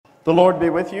The Lord be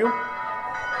with you.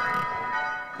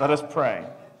 Let us pray.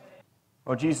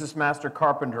 O Jesus, Master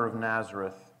Carpenter of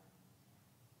Nazareth,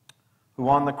 who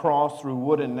on the cross through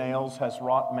wood and nails has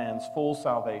wrought man's full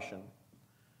salvation,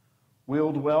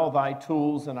 wield well thy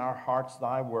tools in our hearts,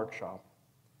 thy workshop,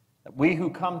 that we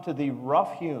who come to thee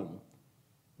rough-hewn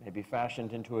may be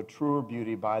fashioned into a truer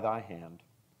beauty by thy hand,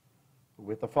 who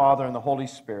with the Father and the Holy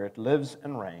Spirit lives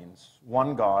and reigns,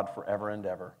 one God forever and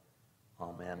ever.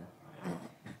 Amen.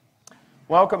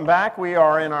 Welcome back. We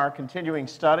are in our continuing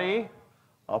study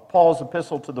of Paul's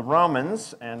epistle to the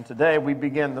Romans, and today we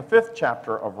begin the 5th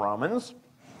chapter of Romans.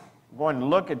 We're going to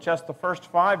look at just the first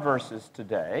 5 verses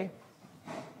today.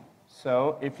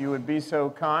 So if you would be so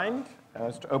kind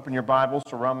as to open your Bibles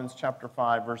to Romans chapter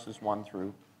 5, verses 1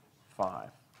 through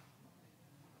 5.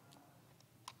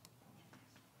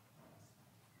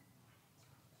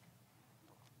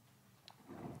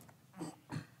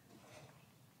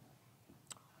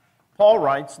 Paul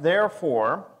writes,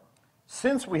 "Therefore,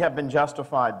 since we have been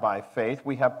justified by faith,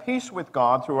 we have peace with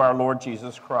God through our Lord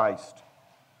Jesus Christ.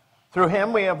 Through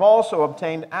him we have also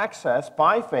obtained access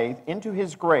by faith into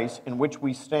his grace in which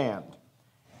we stand,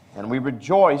 and we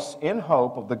rejoice in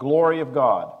hope of the glory of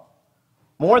God.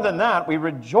 More than that, we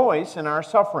rejoice in our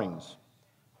sufferings,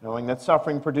 knowing that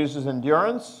suffering produces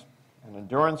endurance, and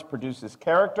endurance produces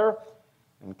character,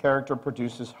 and character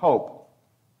produces hope.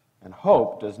 And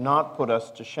hope does not put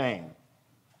us to shame,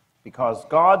 because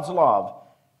God's love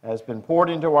has been poured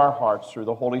into our hearts through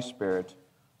the Holy Spirit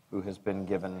who has been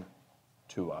given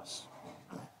to us."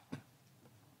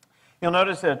 You'll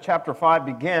notice that chapter 5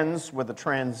 begins with a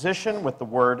transition with the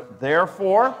word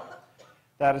 "therefore."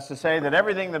 That is to say that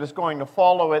everything that is going to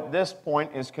follow at this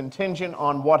point is contingent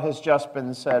on what has just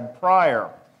been said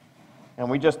prior. And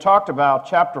we just talked about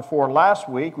chapter 4 last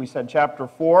week. We said chapter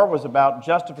 4 was about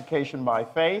justification by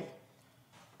faith.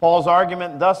 Paul's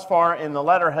argument thus far in the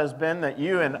letter has been that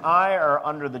you and I are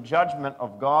under the judgment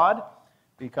of God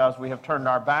because we have turned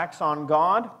our backs on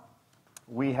God.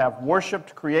 We have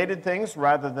worshipped created things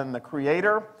rather than the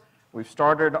Creator. We've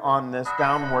started on this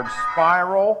downward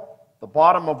spiral, the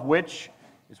bottom of which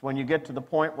is when you get to the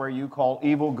point where you call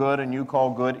evil good and you call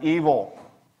good evil.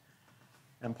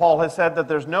 And Paul has said that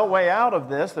there's no way out of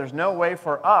this. There's no way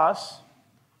for us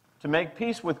to make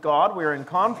peace with God. We are in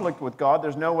conflict with God.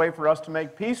 There's no way for us to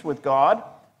make peace with God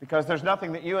because there's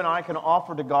nothing that you and I can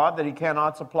offer to God that he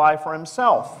cannot supply for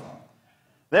himself.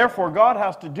 Therefore, God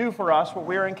has to do for us what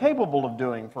we are incapable of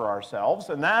doing for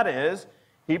ourselves, and that is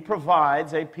he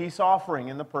provides a peace offering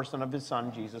in the person of his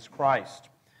Son, Jesus Christ.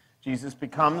 Jesus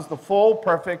becomes the full,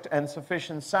 perfect, and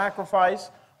sufficient sacrifice,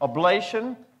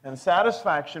 oblation, and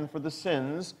satisfaction for the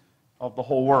sins of the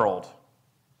whole world.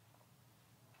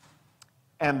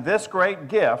 And this great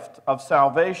gift of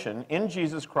salvation in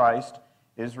Jesus Christ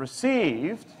is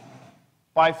received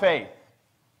by faith.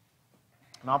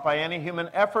 Not by any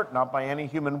human effort, not by any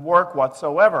human work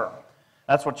whatsoever.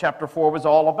 That's what chapter 4 was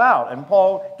all about. And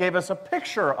Paul gave us a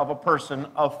picture of a person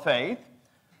of faith,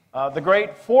 the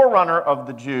great forerunner of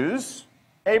the Jews,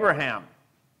 Abraham,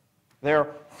 their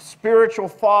spiritual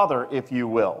father, if you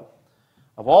will.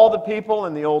 Of all the people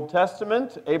in the Old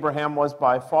Testament, Abraham was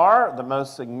by far the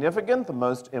most significant, the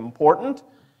most important.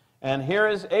 And here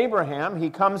is Abraham. He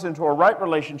comes into a right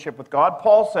relationship with God.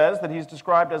 Paul says that he's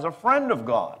described as a friend of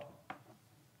God.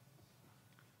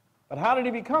 But how did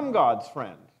he become God's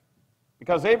friend?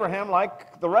 Because Abraham,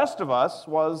 like the rest of us,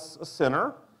 was a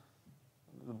sinner.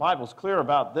 The Bible's clear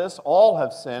about this. All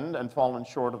have sinned and fallen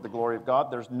short of the glory of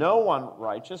God. There's no one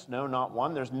righteous, no, not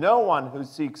one. There's no one who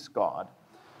seeks God.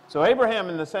 So Abraham,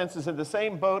 in the sense, is in the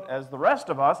same boat as the rest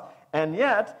of us, and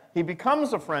yet he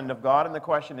becomes a friend of God, and the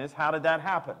question is, how did that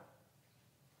happen?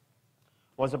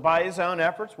 Was it by his own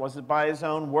efforts? Was it by his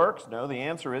own works? No, the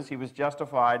answer is he was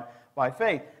justified by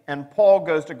faith. And Paul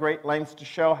goes to great lengths to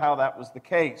show how that was the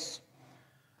case.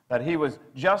 That he was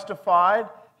justified,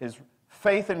 his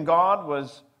faith in God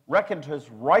was reckoned as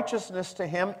righteousness to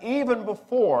him even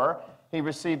before he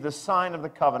received the sign of the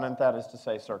covenant, that is to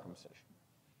say, circumcision.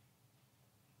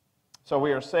 So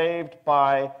we are saved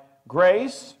by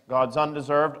grace, God's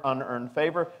undeserved, unearned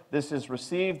favor. This is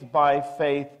received by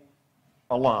faith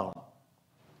alone.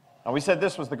 Now we said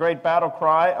this was the great battle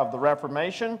cry of the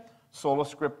Reformation, sola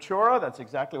scriptura. That's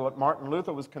exactly what Martin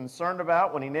Luther was concerned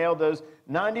about when he nailed those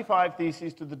 95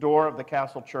 theses to the door of the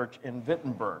Castle Church in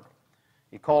Wittenberg.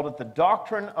 He called it the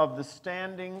doctrine of the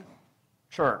standing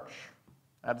church.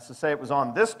 That is to say, it was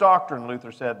on this doctrine,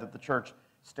 Luther said, that the church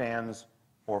stands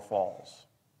or falls.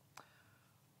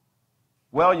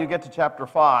 Well, you get to chapter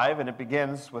 5, and it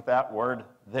begins with that word,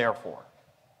 therefore.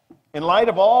 In light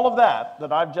of all of that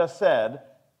I've just said,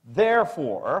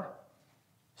 therefore,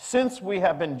 since we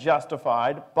have been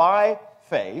justified by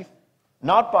faith,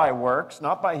 not by works,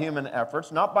 not by human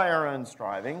efforts, not by our own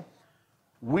striving,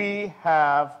 we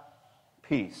have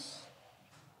peace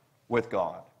with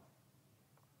God.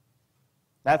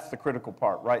 That's the critical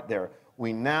part right there.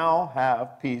 We now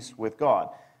have peace with God.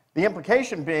 The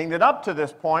implication being that up to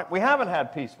this point, we haven't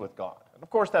had peace with God. And of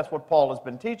course, that's what Paul has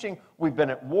been teaching. We've been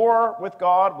at war with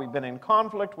God, we've been in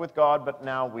conflict with God, but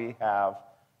now we have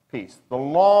peace. The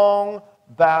long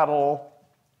battle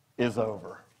is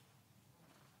over.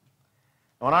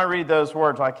 When I read those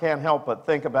words, I can't help but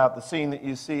think about the scene that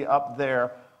you see up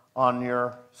there on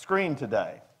your screen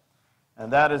today.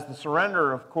 And that is the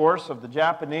surrender, of course, of the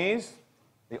Japanese,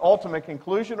 the ultimate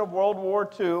conclusion of World War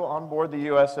II on board the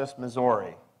USS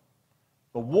Missouri.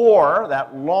 The war,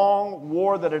 that long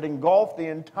war that had engulfed the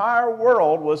entire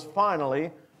world, was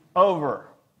finally over.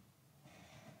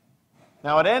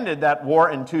 Now, it ended that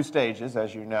war in two stages,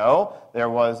 as you know. There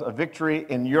was a victory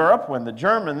in Europe when the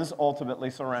Germans ultimately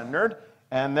surrendered,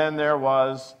 and then there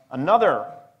was another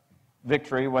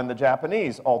victory when the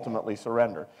Japanese ultimately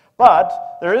surrendered.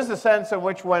 But there is a sense in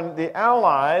which when the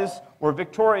Allies were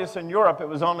victorious in Europe, it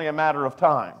was only a matter of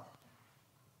time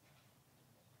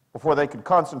before they could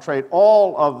concentrate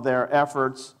all of their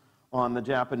efforts on the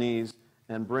Japanese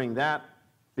and bring that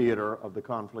theater of the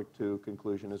conflict to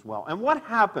conclusion as well. And what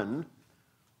happened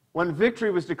when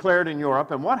victory was declared in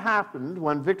Europe, and what happened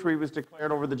when victory was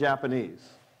declared over the Japanese?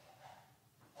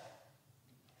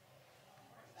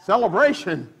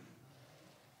 Celebration.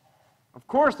 Of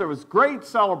course, there was great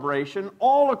celebration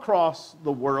all across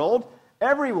the world.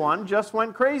 Everyone just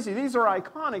went crazy. These are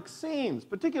iconic scenes,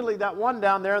 particularly that one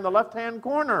down there in the left-hand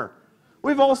corner.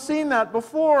 We've all seen that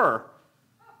before.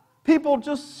 People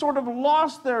just sort of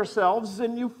lost themselves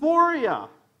in euphoria.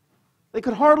 They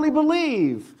could hardly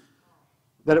believe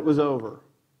that it was over.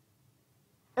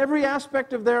 Every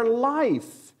aspect of their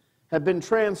life had been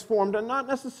transformed, and not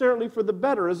necessarily for the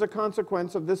better, as a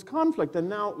consequence of this conflict. And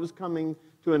now it was coming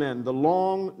to an end. The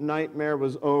long nightmare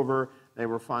was over. They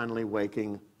were finally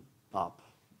waking up.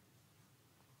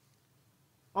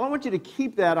 Well, I want you to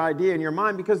keep that idea in your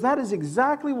mind, because that is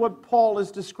exactly what Paul is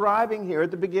describing here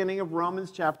at the beginning of Romans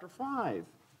chapter 5.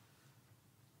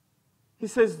 He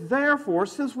says, therefore,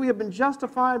 since we have been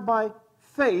justified by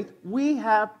faith, we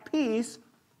have peace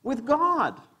with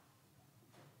God.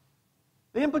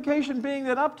 The implication being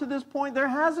that up to this point, there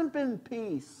hasn't been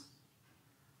peace.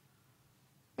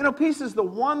 You know, peace is the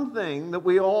one thing that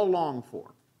we all long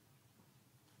for.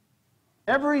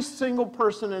 Every single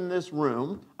person in this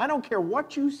room, I don't care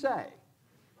what you say,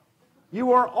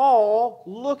 you are all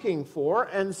looking for,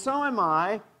 and so am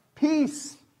I,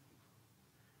 peace.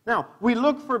 Now, we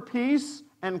look for peace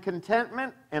and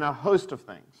contentment in a host of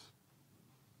things.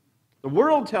 The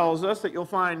world tells us that you'll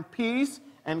find peace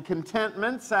and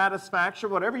contentment,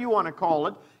 satisfaction, whatever you want to call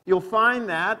it, you'll find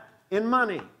that in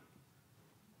money.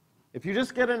 If you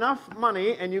just get enough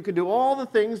money and you can do all the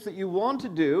things that you want to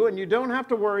do, and you don't have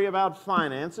to worry about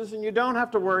finances, and you don't have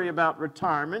to worry about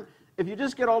retirement, if you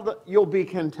just get you'll be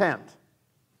content.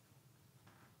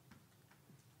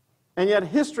 And yet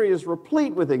history is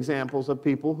replete with examples of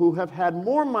people who have had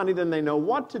more money than they know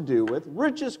what to do with,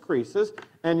 riches increases,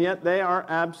 and yet they are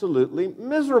absolutely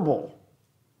miserable.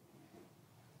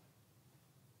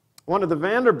 One of the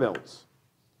Vanderbilts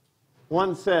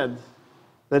once said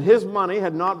that his money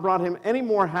had not brought him any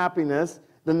more happiness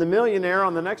than the millionaire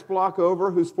on the next block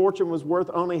over whose fortune was worth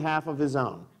only half of his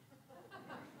own.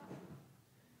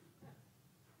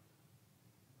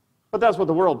 But that's what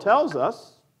the world tells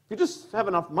us. If you just have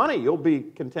enough money, you'll be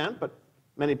content. But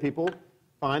many people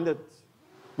find that,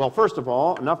 well, first of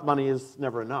all, enough money is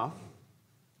never enough.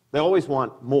 They always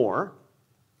want more.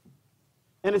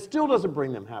 And it still doesn't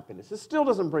bring them happiness. It still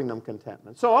doesn't bring them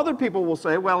contentment. So other people will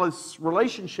say, well, it's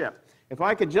relationship. If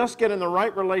I could just get in the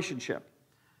right relationship,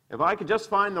 if I could just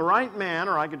find the right man,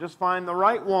 or I could just find the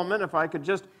right woman, if I could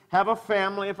just have a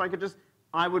family,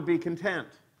 I would be content.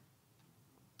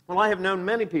 Well, I have known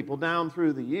many people down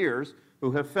through the years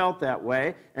who have felt that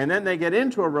way, and then they get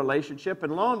into a relationship,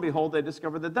 and lo and behold, they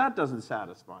discover that that doesn't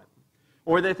satisfy them.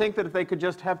 Or they think that if they could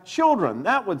just have children,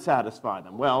 that would satisfy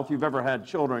them. Well, if you've ever had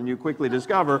children, you quickly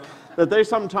discover that they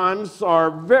sometimes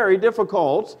are very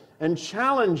difficult and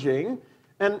challenging.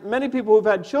 And many people who've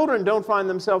had children don't find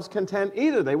themselves content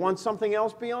either. They want something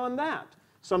else beyond that.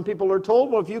 Some people are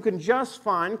told, well, if you can just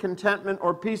find contentment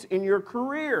or peace in your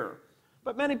career.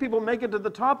 But many people make it to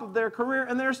the top of their career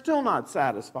and they're still not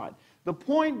satisfied. The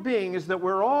point being is that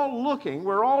we're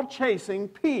all chasing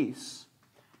peace,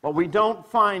 but we don't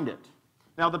find it.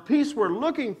 Now, the peace we're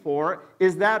looking for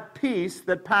is that peace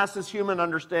that passes human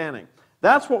understanding.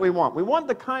 That's what we want. We want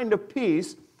the kind of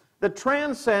peace that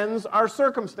transcends our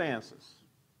circumstances.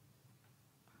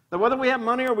 That whether we have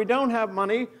money or we don't have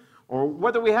money, or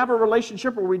whether we have a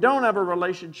relationship or we don't have a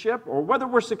relationship, or whether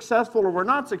we're successful or we're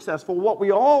not successful, what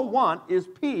we all want is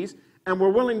peace, and we're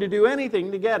willing to do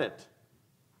anything to get it.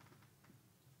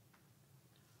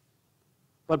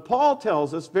 But Paul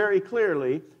tells us very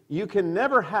clearly, you can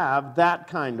never have that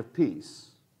kind of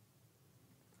peace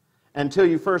until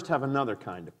you first have another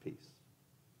kind of peace.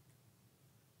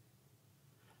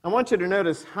 I want you to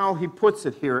notice how he puts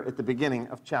it here at the beginning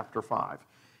of chapter 5.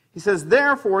 He says,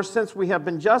 therefore, since we have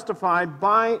been justified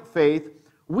by faith,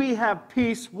 we have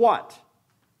peace what?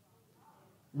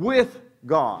 With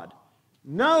God.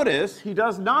 Notice he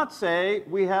does not say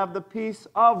we have the peace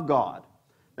of God.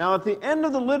 Now, at the end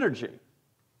of the liturgy,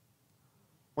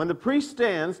 when the priest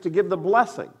stands to give the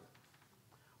blessing,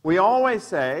 we always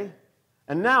say,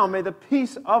 and now may the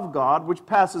peace of God, which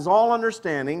passes all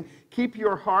understanding, keep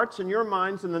your hearts and your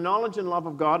minds in the knowledge and love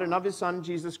of God and of His Son,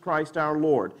 Jesus Christ our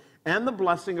Lord. And the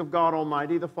blessing of God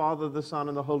Almighty, the Father, the Son,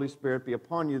 and the Holy Spirit be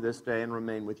upon you this day and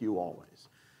remain with you always.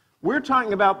 We're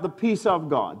talking about the peace of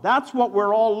God. That's what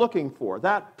we're all looking for.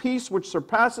 That peace which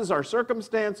surpasses our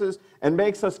circumstances and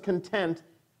makes us content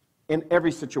in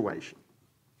every situation.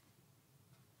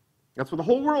 That's what the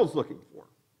whole world's looking for.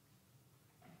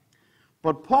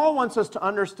 But Paul wants us to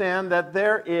understand that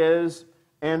there is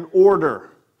an order.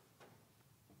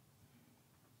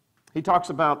 He talks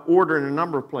about order in a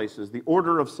number of places. The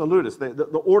order of salutis, the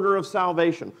order of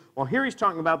salvation. Well, here he's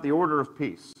talking about the order of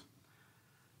peace.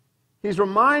 He's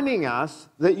reminding us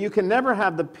that you can never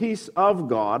have the peace of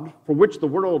God, for which the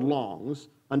world longs,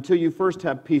 until you first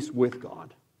have peace with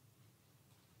God.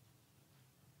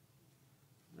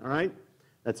 All right?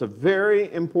 That's a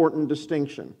very important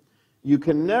distinction. You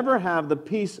can never have the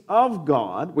peace of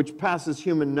God, which passes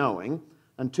human knowing,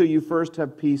 until you first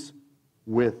have peace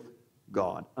with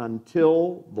God,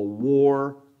 until the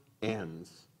war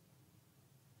ends.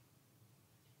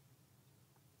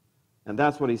 And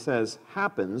that's what he says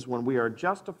happens when we are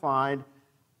justified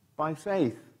by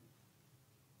faith.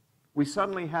 We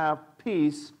suddenly have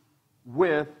peace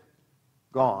with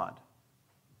God.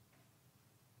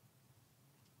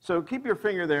 So keep your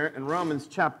finger there in Romans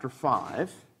chapter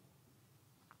 5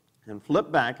 and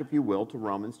flip back, if you will, to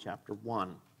Romans chapter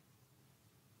 1.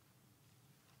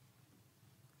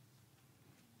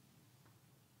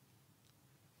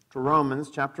 To Romans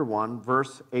chapter 1,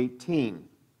 verse 18.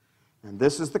 And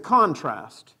this is the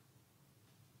contrast.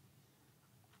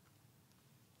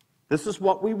 This is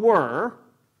what we were.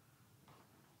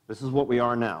 This is what we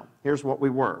are now. Here's what we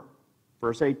were.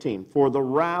 Verse 18. For the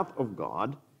wrath of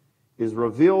God is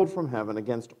revealed from heaven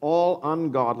against all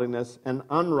ungodliness and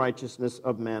unrighteousness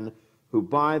of men who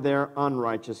by their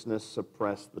unrighteousness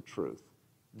suppress the truth.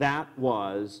 That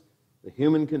was the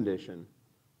human condition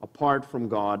apart from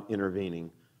God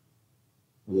intervening.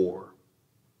 War.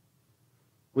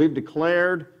 We've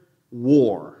declared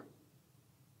war.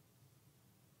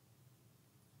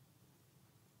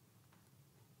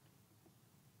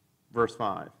 Verse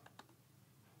 5.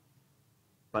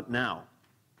 But now,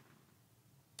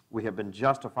 we have been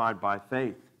justified by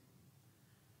faith,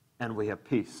 and we have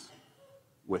peace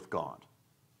with God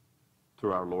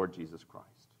through our Lord Jesus Christ.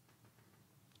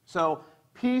 So,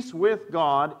 peace with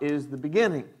God is the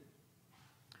beginning.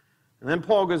 And then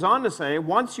Paul goes on to say,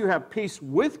 once you have peace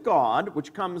with God,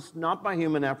 which comes not by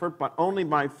human effort, but only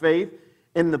by faith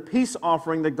in the peace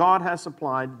offering that God has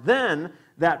supplied, then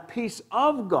that peace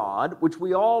of God, which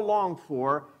we all long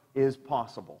for, is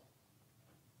possible.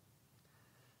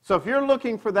 So if you're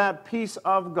looking for that peace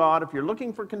of God, if you're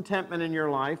looking for contentment in your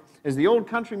life, as the old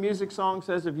country music song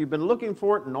says, if you've been looking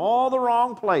for it in all the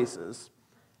wrong places,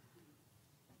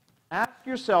 ask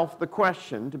yourself the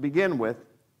question to begin with,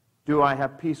 do I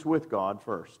have peace with God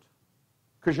first?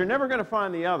 Because you're never going to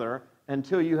find the other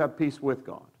until you have peace with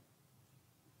God.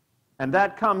 And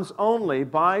that comes only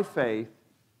by faith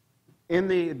in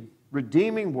the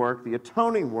redeeming work, the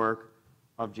atoning work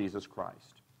of Jesus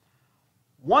Christ.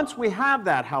 Once we have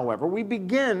that, however, we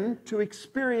begin to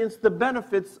experience the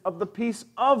benefits of the peace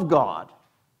of God,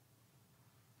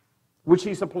 which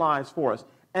He supplies for us.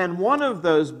 And one of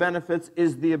those benefits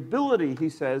is the ability, he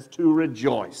says, to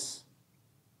rejoice.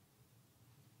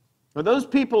 Now, those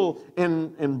people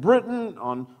in Britain,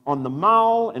 on the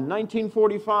Mall in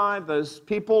 1945, those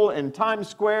people in Times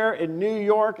Square in New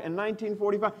York in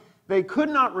 1945, they could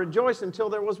not rejoice until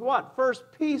there was what? First,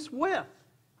 peace with.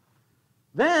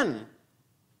 Then,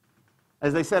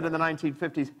 as they said in the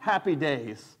 1950s, happy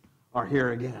days are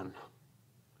here again.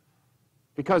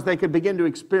 Because they could begin to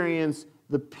experience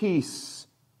the peace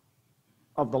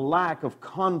of the lack of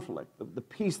conflict, of the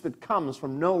peace that comes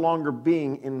from no longer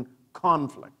being in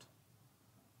conflict.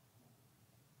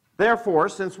 Therefore,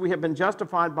 since we have been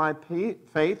justified by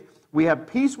faith, we have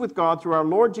peace with God through our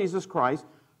Lord Jesus Christ.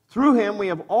 Through him we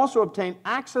have also obtained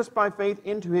access by faith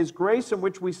into his grace in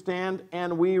which we stand,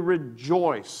 and we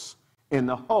rejoice in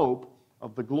the hope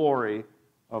of the glory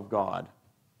of God.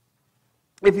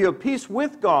 If you have peace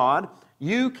with God,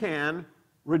 you can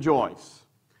rejoice.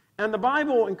 And the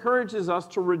Bible encourages us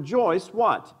to rejoice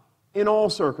what? In all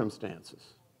circumstances.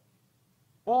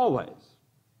 Always.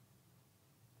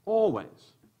 Always.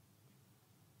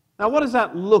 Now, what does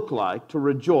that look like, to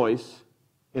rejoice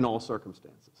in all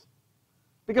circumstances?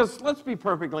 Because let's be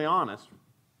perfectly honest,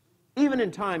 even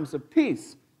in times of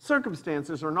peace,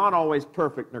 circumstances are not always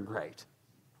perfect nor great.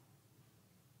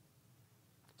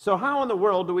 So how in the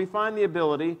world do we find the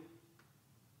ability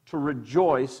to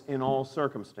rejoice in all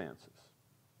circumstances?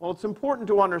 Well, it's important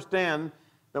to understand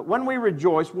that when we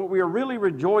rejoice, what we are really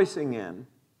rejoicing in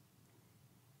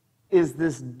is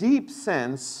this deep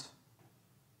sense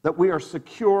that we are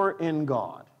secure in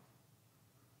God.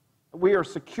 We are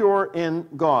secure in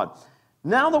God.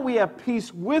 Now that we have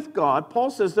peace with God, Paul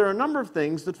says there are a number of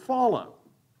things that follow.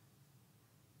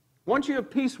 Once you have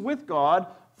peace with God,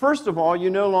 first of all, you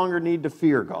no longer need to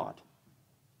fear God.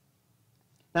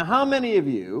 Now, how many of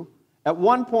you, at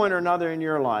one point or another in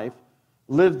your life,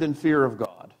 lived in fear of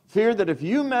God? Fear that if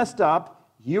you messed up,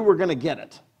 you were going to get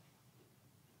it.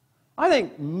 I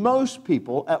think most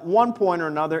people, at one point or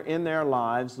another in their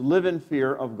lives, live in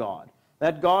fear of God.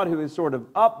 That God who is sort of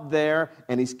up there,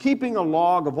 and he's keeping a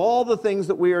log of all the things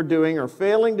that we are doing or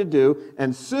failing to do,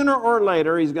 and sooner or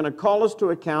later he's going to call us to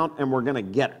account and we're going to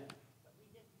get it. But we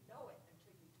didn't know it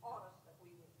until you taught us that we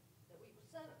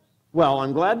were sinners. Well,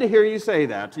 I'm glad to hear you say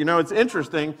that. You know, it's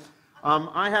interesting.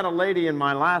 I had a lady in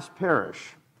my last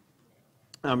parish.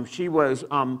 She was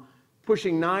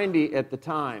pushing 90 at the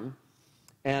time.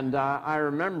 And I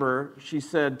remember she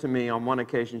said to me on one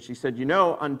occasion, she said, you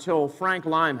know, until Frank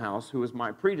Limehouse, who was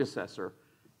my predecessor,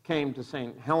 came to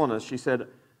St. Helena's, she said,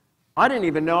 I didn't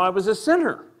even know I was a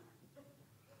sinner.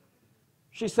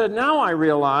 She said, now I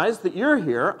realize that you're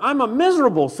here, I'm a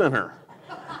miserable sinner.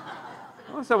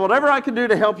 I said, whatever I can do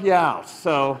to help you out.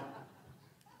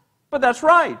 But that's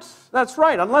right. That's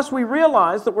right. Unless we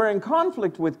realize that we're in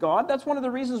conflict with God, that's one of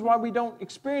the reasons why we don't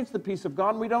experience the peace of God,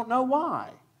 and we don't know why.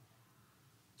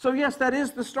 So yes, that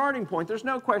is the starting point. There's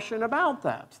no question about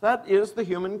that. That is the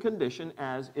human condition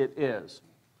as it is.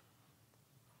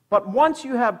 But once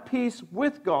you have peace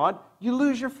with God, you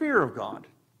lose your fear of God.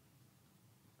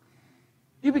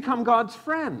 You become God's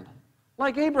friend,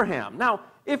 like Abraham. Now,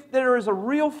 if there is a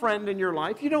real friend in your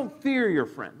life, you don't fear your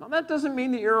friend. Now, that doesn't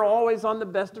mean that you're always on the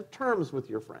best of terms with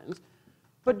your friends.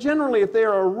 But generally, if they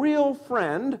are a real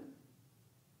friend,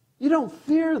 you don't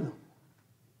fear them.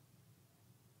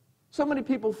 So many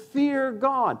people fear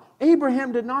God.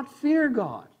 Abraham did not fear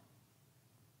God.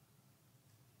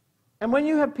 And when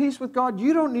you have peace with God,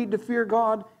 you don't need to fear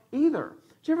God either.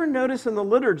 Did you ever notice in the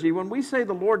liturgy, when we say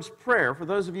the Lord's Prayer, for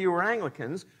those of you who are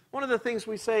Anglicans, one of the things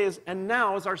we say is, and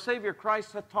now, as our Savior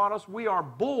Christ hath taught us, we are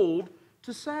bold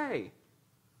to say.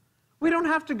 We don't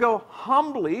have to go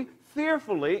humbly,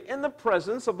 fearfully in the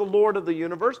presence of the Lord of the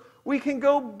universe. We can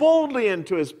go boldly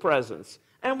into his presence,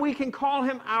 and we can call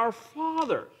him our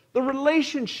Father. The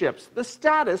relationships, the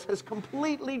status has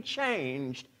completely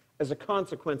changed as a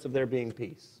consequence of there being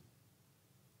peace.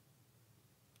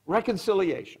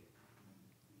 Reconciliation.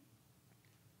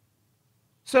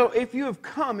 So if you have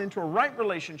come into a right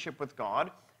relationship with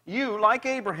God, you, like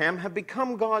Abraham, have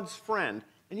become God's friend,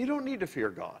 and you don't need to fear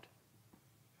God.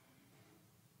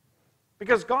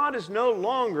 Because God is no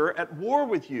longer at war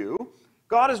with you.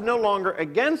 God is no longer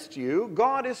against you.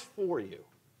 God is for you.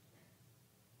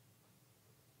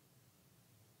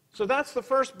 So that's the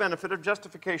first benefit of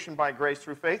justification by grace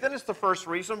through faith, and it's the first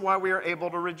reason why we are able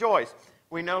to rejoice.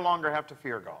 We no longer have to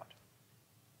fear God.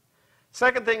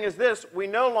 Second thing is this, we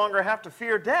no longer have to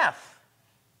fear death.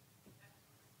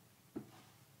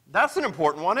 That's an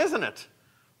important one, isn't it?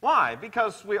 Why?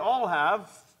 Because we all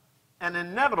have an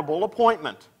inevitable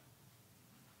appointment.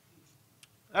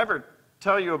 Ever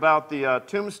tell you about the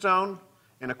tombstone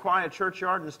in a quiet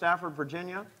churchyard in Stafford,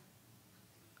 Virginia?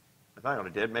 I thought I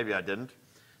did, maybe I didn't.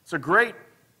 It's a great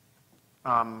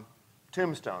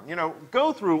tombstone. You know,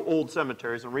 go through old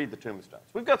cemeteries and read the tombstones.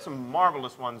 We've got some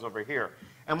marvelous ones over here.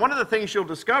 And one of the things you'll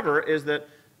discover is that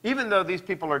even though these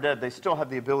people are dead, they still have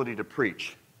the ability to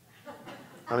preach.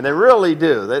 I mean, they really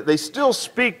do. They still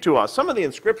speak to us. Some of the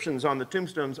inscriptions on the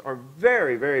tombstones are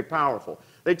very, very powerful.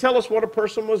 They tell us what a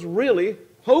person was really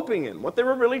hoping in, what they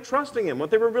were really trusting in, what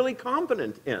they were really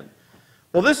confident in.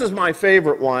 Well, this is my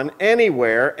favorite one,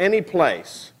 anywhere, any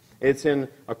place. It's in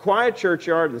a quiet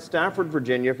churchyard in Stafford,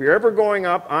 Virginia. If you're ever going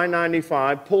up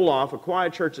I-95, pull off. A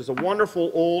quiet church is a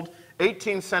wonderful old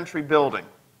 18th century building.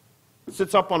 It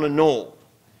sits up on a knoll.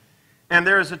 And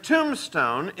there is a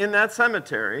tombstone in that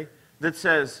cemetery that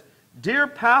says, "Dear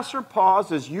passer,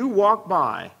 pause as you walk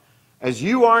by. As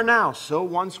you are now, so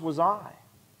once was I.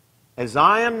 As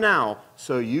I am now,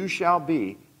 so you shall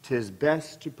be. 'Tis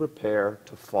best to prepare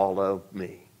to follow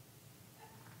me."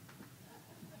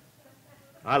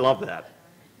 I love that.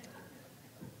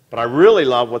 But I really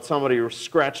love what somebody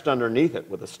scratched underneath it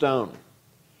with a stone.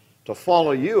 "To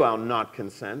follow you I'll not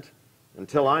consent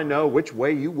until I know which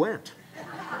way you went."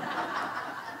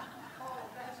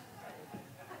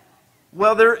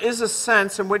 Well, there is a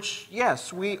sense in which,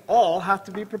 yes, we all have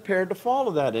to be prepared to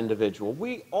follow that individual.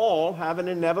 We all have an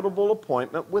inevitable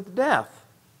appointment with death.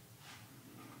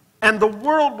 And the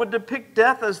world would depict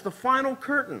death as the final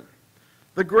curtain,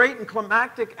 the great and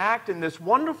climactic act in this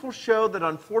wonderful show that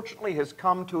unfortunately has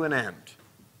come to an end.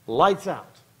 Lights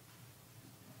out.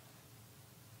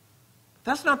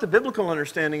 That's not the biblical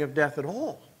understanding of death at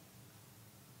all.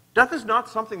 Death is not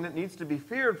something that needs to be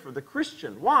feared for the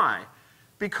Christian. Why?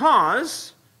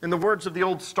 Because, in the words of the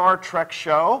old Star Trek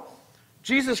show,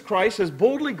 Jesus Christ has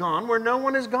boldly gone where no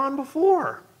one has gone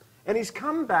before. And he's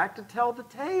come back to tell the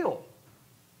tale.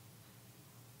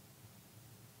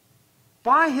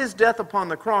 By his death upon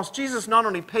the cross, Jesus not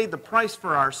only paid the price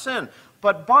for our sin,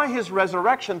 but by his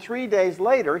resurrection 3 days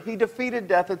later, he defeated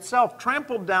death itself,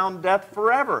 trampled down death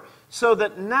forever, so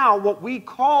that now what we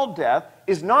call death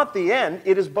is not the end,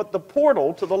 it is but the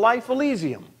portal to the life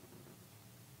Elysium.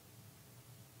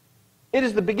 It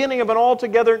is the beginning of an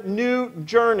altogether new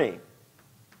journey.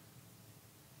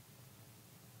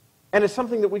 And it's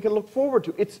something that we can look forward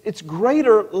to. It's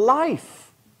greater life.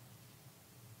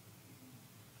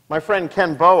 My friend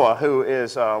Ken Boa, who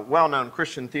is a well-known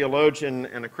Christian theologian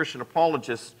and a Christian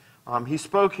apologist, he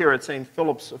spoke here at St.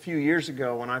 Philip's a few years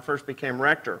ago when I first became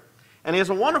rector. And he has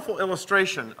a wonderful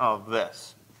illustration of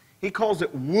this. He calls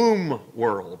it womb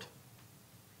world.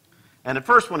 And at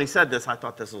first when he said this, I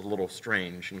thought this was a little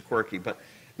strange and quirky. But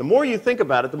the more you think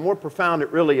about it, the more profound it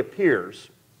really appears.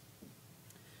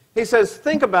 He says,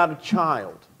 think about a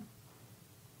child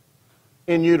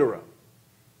in utero,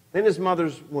 in his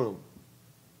mother's womb.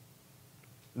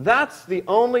 That's the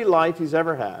only life he's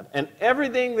ever had. And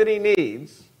everything that he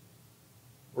needs,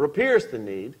 or appears to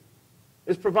need,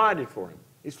 is provided for him.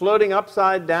 He's floating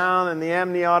upside down in the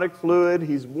amniotic fluid.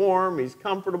 He's warm. He's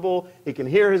comfortable. He can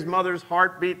hear his mother's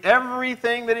heartbeat.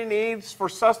 Everything that he needs for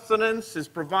sustenance is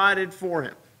provided for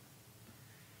him.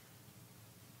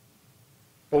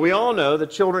 But we all know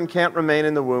that children can't remain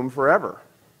in the womb forever.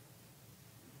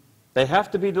 They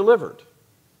have to be delivered.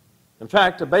 In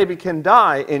fact, a baby can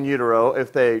die in utero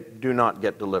if they do not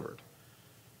get delivered.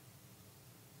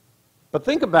 But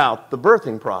think about the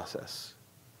birthing process.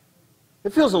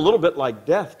 It feels a little bit like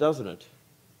death, doesn't it?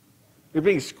 You're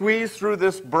being squeezed through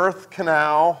this birth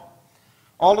canal.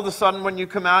 All of a sudden, when you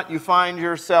come out, you find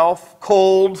yourself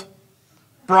cold,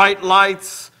 bright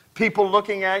lights, people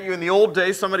looking at you. In the old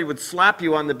days, somebody would slap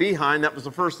you on the behind. That was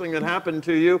the first thing that happened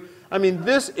to you. I mean,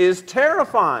 this is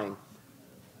terrifying.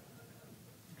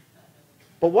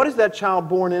 But what is that child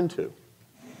born into?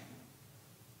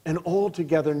 An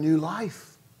altogether new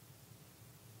life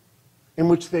in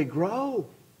which they grow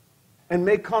and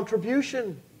make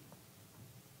contribution.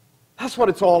 That's what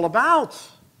it's all about.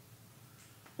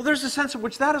 Well, there's a sense in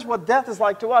which that is what death is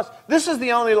like to us. This is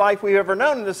the only life we've ever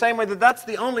known, in the same way that that's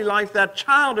the only life that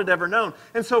child had ever known.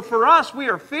 And so for us, we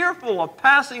are fearful of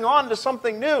passing on to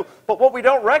something new, but what we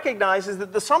don't recognize is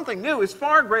that the something new is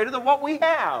far greater than what we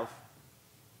have.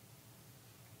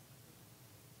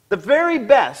 The very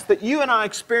best that you and I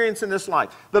experience in this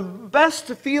life, the best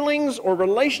feelings or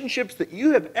relationships that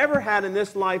you have ever had in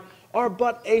this life are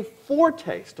but a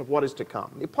foretaste of what is to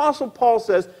come. The Apostle Paul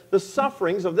says the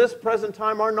sufferings of this present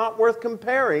time are not worth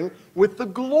comparing with the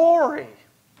glory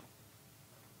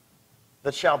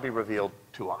that shall be revealed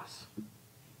to us.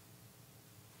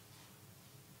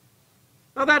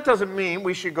 Now that doesn't mean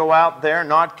we should go out there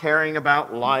not caring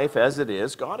about life as it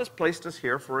is. God has placed us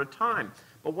here for a time.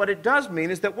 But what it does mean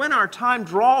is that when our time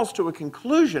draws to a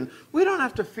conclusion, we don't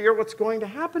have to fear what's going to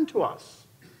happen to us.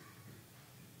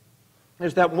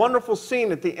 There's that wonderful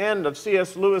scene at the end of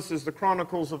C.S. Lewis's The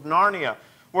Chronicles of Narnia,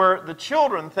 where the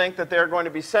children think that they're going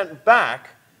to be sent back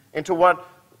into what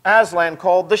Aslan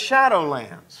called the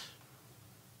Shadowlands.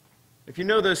 If you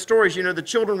know those stories, you know the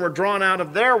children were drawn out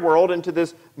of their world into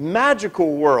this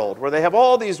magical world where they have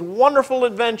all these wonderful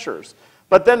adventures.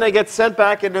 But then they get sent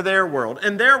back into their world.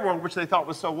 And their world, which they thought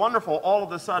was so wonderful, all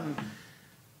of a sudden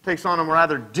takes on a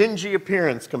rather dingy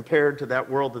appearance compared to that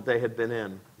world that they had been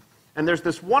in. And there's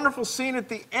this wonderful scene at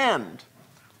the end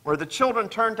where the children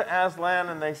turned to Aslan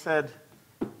and they said,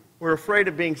 "We're afraid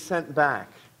of being sent back."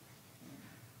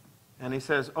 And he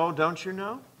says, "Oh, don't you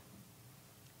know?"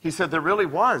 He said, "There really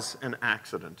was an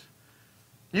accident.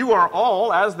 You are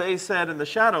all, as they said in the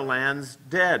Shadowlands,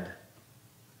 dead.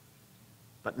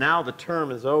 But now the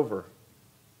term is over.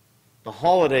 The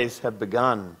holidays have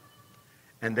begun,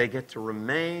 and they get to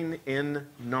remain in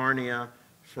Narnia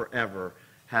forever,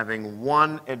 having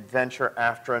one adventure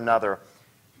after another."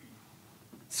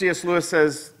 C.S. Lewis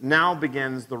says, now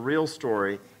begins the real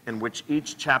story in which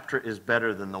each chapter is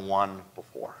better than the one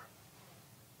before.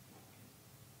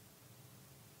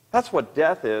 That's what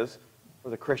death is for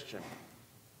the Christian.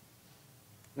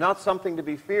 Not something to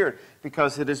be feared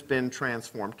because it has been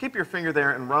transformed. Keep your finger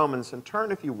there in Romans and turn,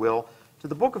 if you will, to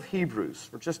the book of Hebrews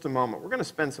for just a moment. We're going to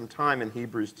spend some time in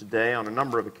Hebrews today on a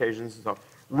number of occasions. It's a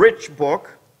rich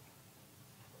book.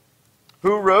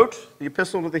 Who wrote the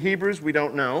epistle to the Hebrews? We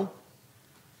don't know.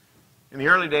 In the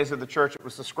early days of the church, it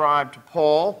was ascribed to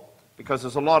Paul because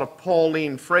there's a lot of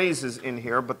Pauline phrases in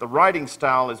here, but the writing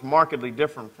style is markedly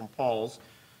different from Paul's.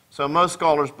 So most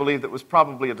scholars believe that it was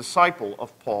probably a disciple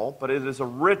of Paul, but it is a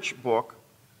rich book.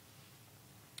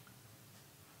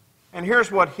 And here's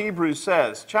what Hebrews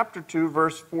says, chapter 2,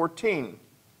 verse 14.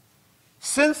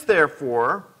 "Since,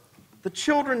 therefore, the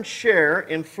children share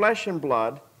in flesh and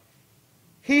blood,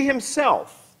 he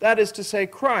himself, that is to say,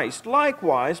 Christ,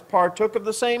 likewise partook of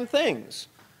the same things.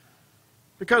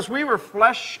 Because we were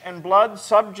flesh and blood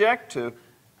subject to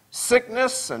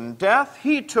sickness and death,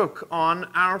 he took on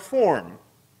our form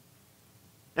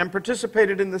and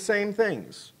participated in the same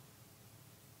things.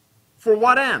 For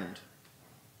what end?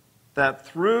 That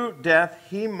through death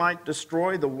he might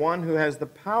destroy the one who has the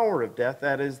power of death,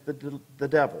 that is, the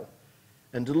devil,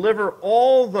 and deliver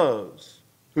all those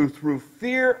who through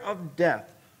fear of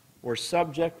death were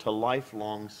subject to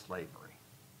lifelong slavery."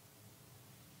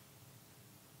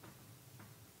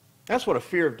 That's what a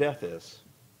fear of death is.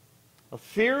 A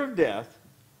fear of death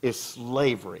is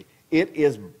slavery. It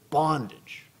is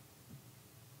bondage.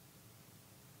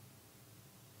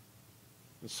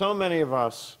 And so many of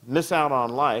us miss out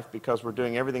on life because we're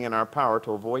doing everything in our power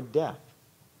to avoid death.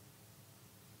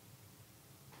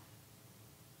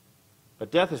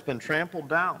 But death has been trampled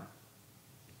down.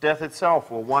 Death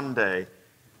itself will one day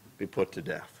be put to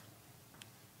death.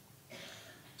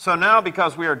 So now,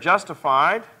 because we are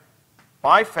justified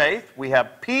by faith, we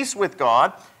have peace with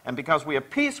God, and because we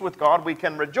have peace with God, we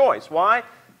can rejoice. Why?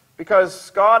 Because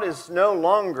God is no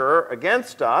longer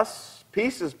against us.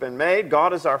 Peace has been made.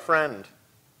 God is our friend.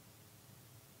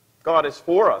 God is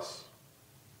for us.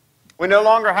 We no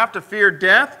longer have to fear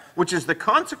death, which is the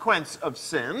consequence of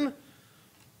sin.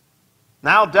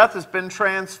 Now death has been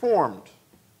transformed.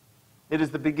 It is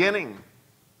the beginning,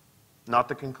 not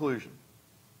the conclusion.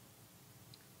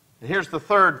 And here's the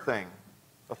third thing,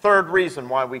 the third reason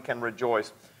why we can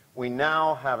rejoice. We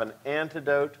now have an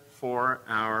antidote for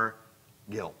our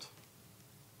guilt.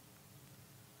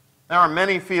 There are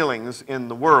many feelings in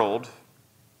the world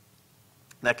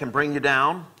that can bring you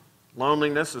down.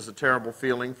 Loneliness is a terrible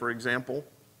feeling, for example.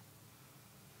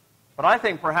 But I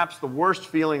think perhaps the worst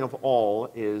feeling of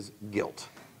all is guilt.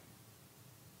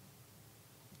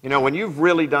 You know, when you've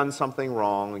really done something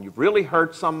wrong, and you've really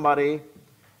hurt somebody,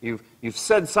 you've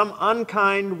said some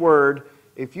unkind word,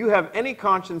 if you have any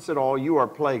conscience at all, you are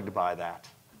plagued by that.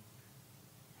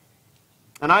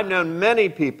 And I've known many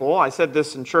people, I said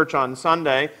this in church on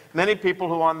Sunday, many people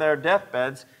who on their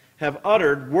deathbeds have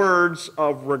uttered words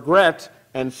of regret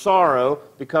and sorrow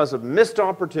because of missed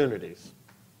opportunities.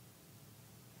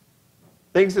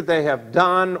 Things that they have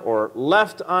done or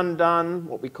left undone,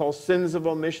 what we call sins of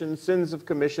omission, sins of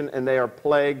commission, and they are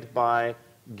plagued by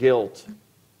guilt.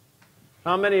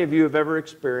 How many of you have ever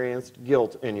experienced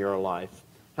guilt in your life?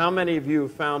 How many of you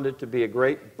have found it to be a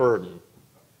great burden?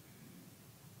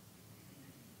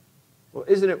 Well,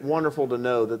 isn't it wonderful to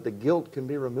know that the guilt can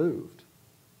be removed?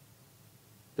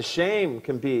 The shame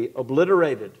can be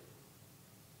obliterated.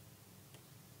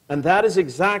 And that is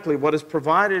exactly what is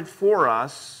provided for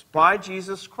us by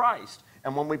Jesus Christ.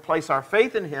 And when we place our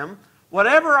faith in Him,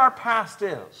 whatever our past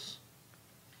is.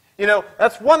 You know,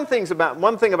 that's one thing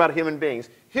about human beings.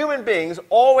 Human beings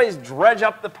always dredge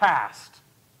up the past.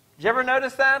 Did you ever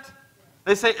notice that?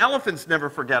 They say elephants never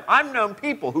forget. I've known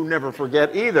people who never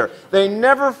forget either. They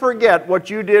never forget what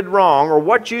you did wrong or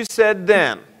what you said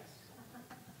then.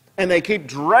 And they keep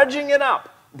dredging it up,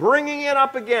 bringing it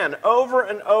up again, over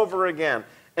and over again.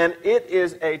 And it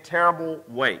is a terrible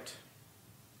weight.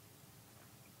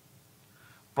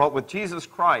 But with Jesus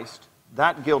Christ,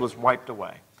 that guilt is wiped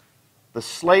away. The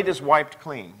slate is wiped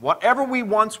clean. Whatever we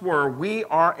once were, we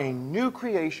are a new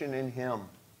creation in Him.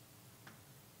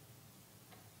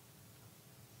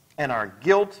 And our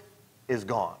guilt is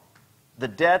gone. The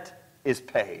debt is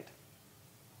paid.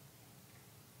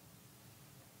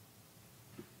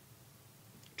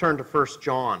 Turn to 1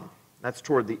 John. That's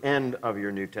toward the end of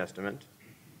your New Testament.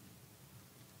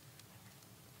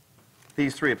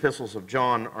 These three epistles of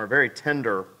John are very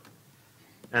tender,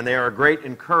 and they are a great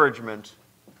encouragement.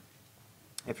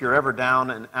 If you're ever down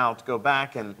and out, go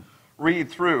back and read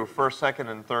through 1st, 2nd,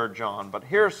 and 3rd John. But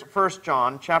here's 1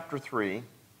 John chapter 3.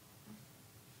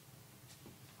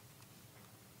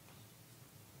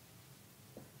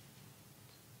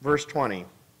 Verse 20.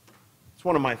 It's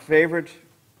one of my favorite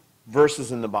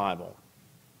verses in the Bible.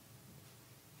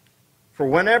 For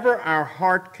whenever our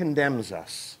heart condemns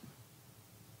us,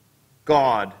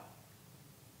 God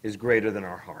is greater than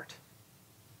our heart.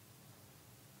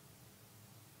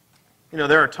 You know,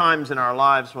 there are times in our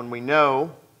lives when we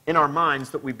know in our minds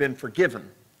that we've been forgiven,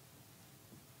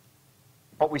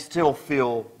 but we still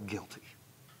feel guilty.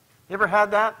 You ever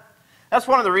had that? That's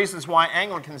one of the reasons why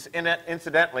Anglicans,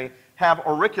 incidentally, have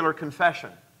auricular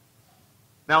confession.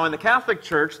 Now, in the Catholic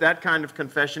Church, that kind of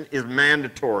confession is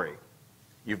mandatory.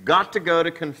 You've got to go to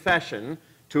confession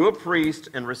to a priest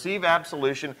and receive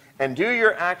absolution and do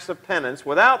your acts of penance,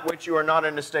 without which you are not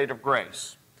in a state of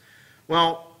grace.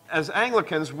 Well, as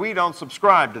Anglicans, we don't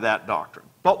subscribe to that doctrine,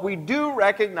 but we do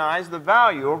recognize the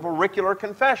value of auricular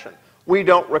confession. We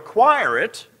don't require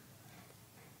it,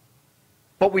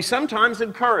 but we sometimes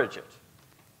encourage it,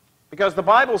 because the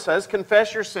Bible says,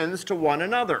 confess your sins to one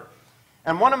another.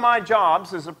 And one of my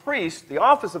jobs as a priest, the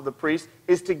office of the priest,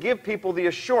 is to give people the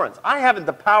assurance. I haven't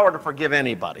the power to forgive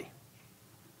anybody.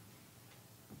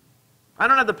 I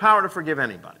don't have the power to forgive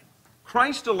anybody.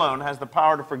 Christ alone has the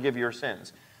power to forgive your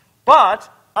sins. But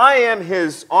I am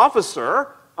His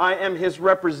officer, I am His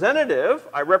representative,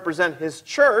 I represent His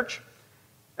church,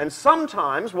 and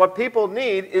sometimes what people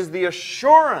need is the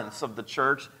assurance of the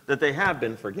church that they have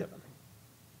been forgiven.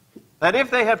 That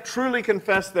if they have truly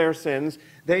confessed their sins,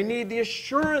 they need the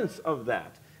assurance of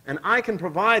that. And I can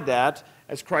provide that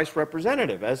as Christ's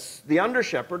representative, as the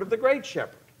under-shepherd of the great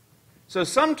shepherd. So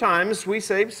sometimes we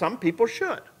say some people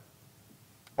should.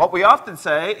 What we often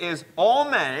say is, all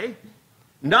may,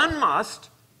 none must,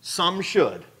 some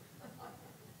should.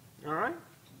 All right?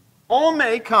 All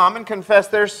may come and confess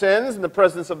their sins in the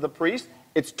presence of the priest.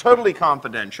 It's totally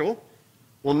confidential.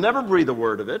 We'll never breathe a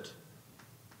word of it.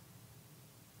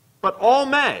 But all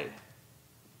may.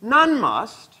 None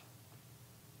must,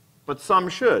 but some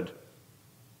should.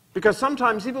 Because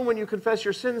sometimes, even when you confess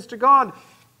your sins to God,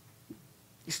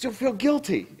 you still feel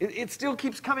guilty. It still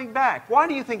keeps coming back. Why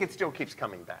do you think it still keeps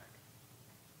coming back?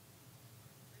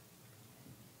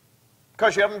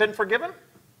 Because you haven't been forgiven?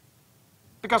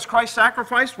 Because Christ's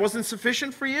sacrifice wasn't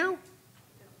sufficient for you?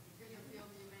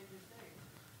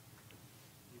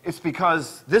 It's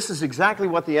because this is exactly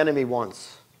what the enemy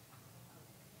wants.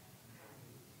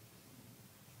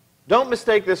 Don't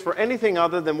mistake this for anything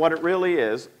other than what it really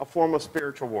is, a form of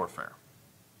spiritual warfare.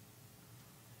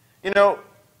 You know,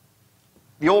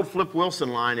 the old Flip Wilson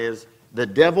line is, the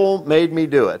devil made me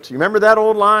do it. You remember that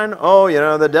old line? Oh, you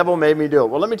know, the devil made me do it.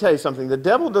 Well, let me tell you something. The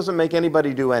devil doesn't make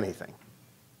anybody do anything.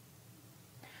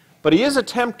 But he is a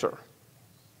tempter.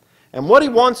 And what he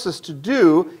wants us to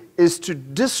do is to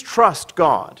distrust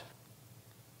God.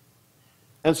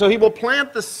 And so he will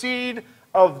plant the seed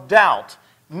of doubt,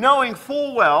 knowing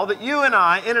full well that you and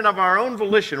I, in and of our own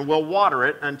volition, will water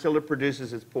it until it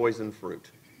produces its poison fruit.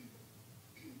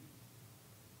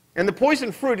 And the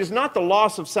poison fruit is not the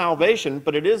loss of salvation,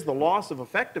 but it is the loss of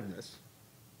effectiveness.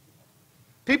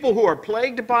 People who are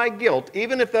plagued by guilt,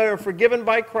 even if they are forgiven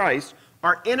by Christ,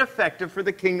 are ineffective for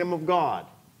the kingdom of God.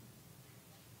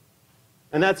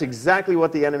 And that's exactly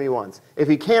what the enemy wants. If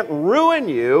he can't ruin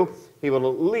you, he will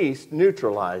at least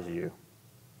neutralize you.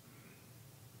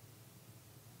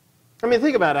 I mean,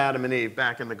 think about Adam and Eve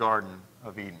back in the Garden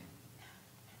of Eden.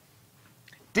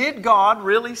 Did God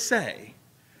really say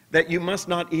that you must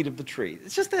not eat of the tree?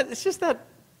 It's just that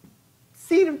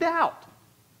seed of doubt.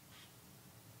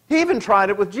 He even tried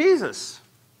it with Jesus.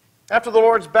 After the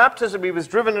Lord's baptism, he was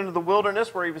driven into the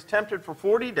wilderness where he was tempted for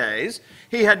 40 days.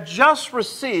 He had just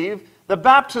received the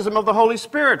baptism of the Holy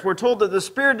Spirit. We're told that the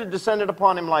Spirit had descended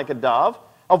upon him like a dove.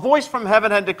 A voice from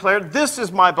heaven had declared, "This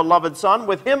is my beloved Son,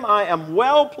 with him I am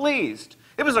well pleased."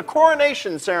 It was a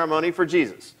coronation ceremony for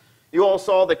Jesus. You all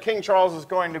saw that King Charles is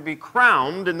going to be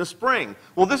crowned in the spring.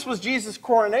 Well, this was Jesus'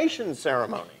 coronation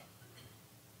ceremony.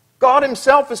 God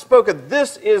himself has spoken,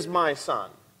 "This is my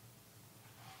Son."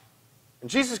 And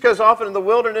Jesus goes off into the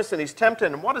wilderness and he's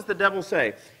tempted. And what does the devil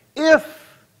say?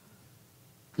 if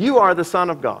you are the Son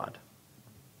of God.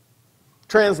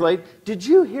 Translate, did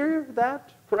you hear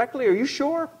that correctly? Are you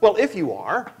sure? Well, if you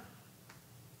are,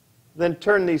 then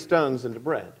turn these stones into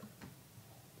bread.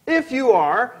 If you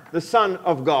are the Son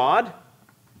of God,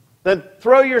 then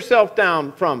throw yourself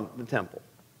down from the temple.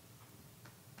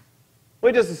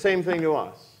 Well, he does the same thing to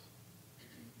us.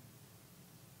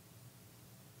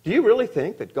 Do you really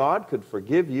think that God could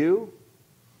forgive you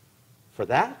for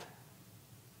that?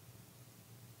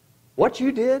 What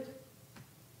you did?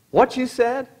 What you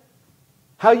said?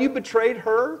 How you betrayed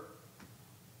her?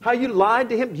 How you lied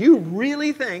to him? Do you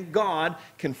really think God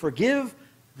can forgive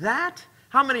that?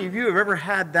 How many of you have ever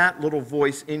had that little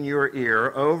voice in your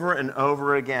ear over and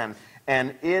over again?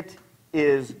 And it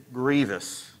is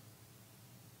grievous.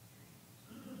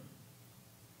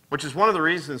 Which is one of the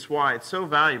reasons why it's so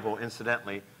valuable,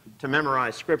 incidentally, to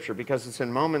memorize Scripture, because it's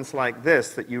in moments like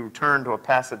this that you turn to a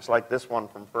passage like this one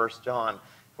from 1 John,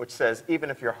 which says, even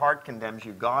if your heart condemns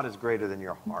you, God is greater than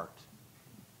your heart.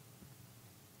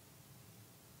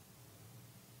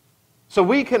 So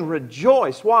we can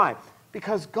rejoice. Why?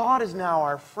 Because God is now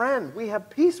our friend. We have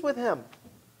peace with him.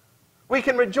 We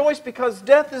can rejoice because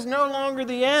death is no longer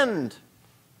the end.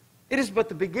 It is but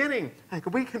the beginning.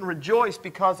 We can rejoice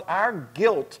because our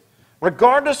guilt,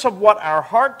 regardless of what our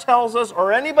heart tells us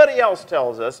or anybody else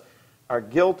tells us, our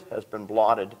guilt has been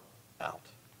blotted out.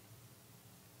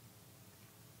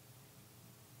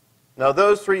 Now,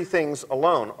 those three things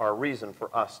alone are a reason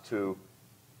for us to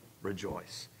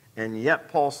rejoice. And yet,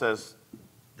 Paul says,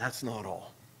 that's not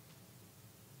all.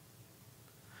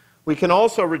 We can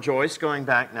also rejoice, going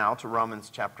back now to Romans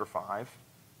chapter 5,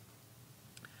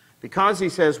 because he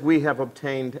says we have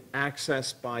obtained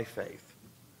access by faith.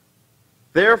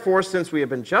 Therefore, since we have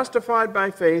been justified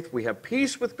by faith, we have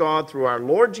peace with God through our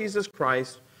Lord Jesus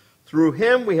Christ. Through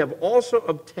him we have also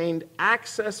obtained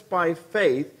access by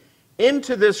faith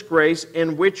into this grace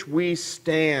in which we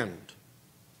stand.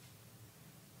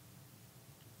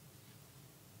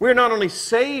 We're not only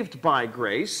saved by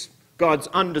grace, God's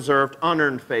undeserved,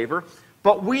 unearned favor,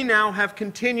 but we now have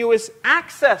continuous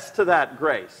access to that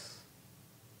grace.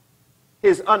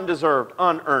 His undeserved,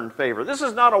 unearned favor. This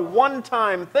is not a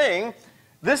one-time thing.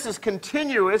 This is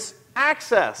continuous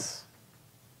access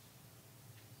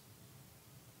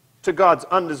to God's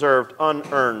undeserved,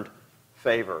 unearned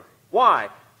favor. Why?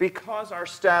 Because our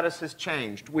status has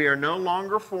changed. We are no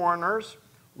longer foreigners.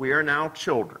 We are now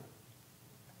children.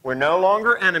 We're no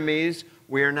longer enemies.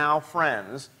 We are now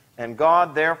friends. And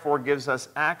God, therefore, gives us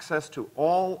access to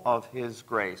all of his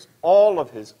grace, all of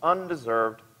his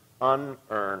undeserved,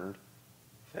 unearned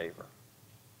favor.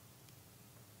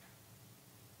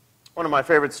 One of my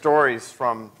favorite stories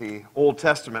from the Old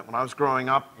Testament, when I was growing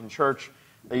up in church,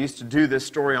 they used to do this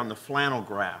story on the flannel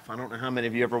graph. I don't know how many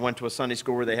of you ever went to a Sunday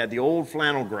school where they had the old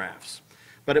flannel graphs.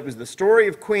 But it was the story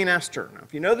of Queen Esther. Now,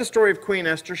 if you know the story of Queen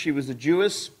Esther, she was a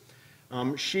Jewess.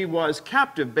 She was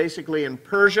captive, basically, in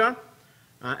Persia.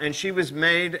 And she was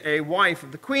made a wife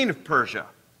of the Queen of Persia.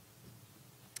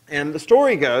 And the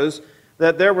story goes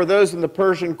that there were those in the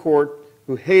Persian court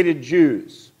who hated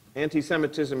Jews.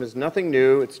 Anti-Semitism is nothing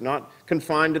new. It's not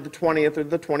confined to the 20th or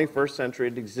the 21st century.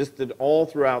 It existed all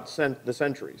throughout the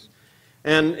centuries.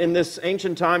 And in this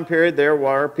ancient time period, there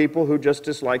were people who just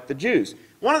disliked the Jews.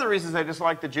 One of the reasons they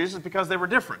disliked the Jews is because they were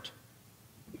different.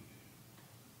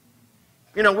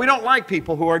 You know, we don't like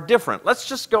people who are different. Let's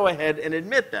just go ahead and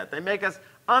admit that. They make us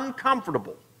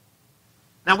uncomfortable.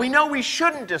 Now, we know we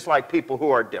shouldn't dislike people who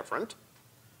are different,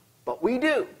 but we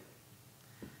do.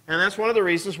 And that's one of the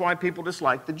reasons why people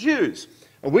dislike the Jews.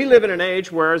 And we live in an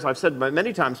age where, as I've said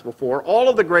many times before, all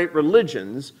of the great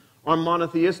religions are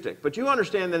monotheistic. But you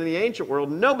understand that in the ancient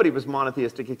world, nobody was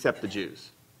monotheistic except the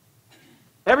Jews.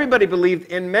 Everybody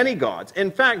believed in many gods.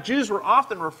 In fact, Jews were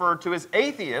often referred to as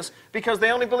atheists because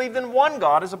they only believed in one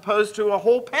God as opposed to a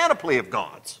whole panoply of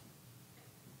gods.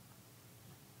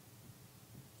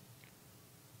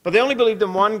 But they only believed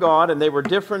in one God, and they were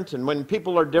different. And when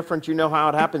people are different, you know how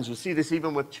it happens. You see this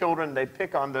even with children. They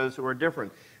pick on those who are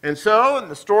different. And so, in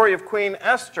the story of Queen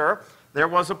Esther, there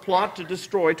was a plot to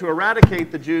destroy, to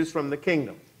eradicate the Jews from the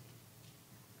kingdom.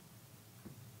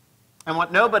 And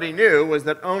what nobody knew was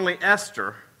that only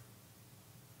Esther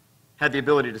had the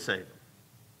ability to save them.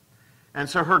 And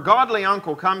so her godly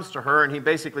uncle comes to her, and he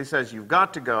basically says, you've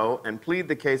got to go and plead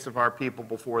the case of our people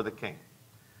before the king.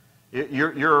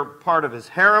 You're part of his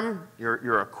harem.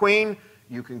 You're a queen.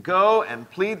 You can go and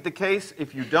plead the case.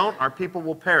 If you don't, our people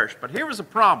will perish. But here was a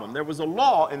problem. There was a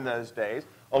law in those days,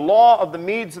 a law of the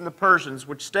Medes and the Persians,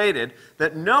 which stated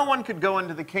that no one could go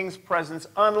into the king's presence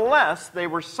unless they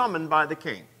were summoned by the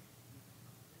king.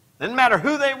 Didn't matter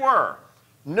who they were.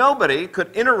 nobody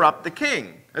could interrupt the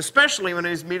king, especially when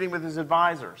he was meeting with his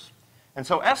advisors. And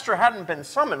so Esther hadn't been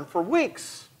summoned for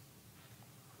weeks.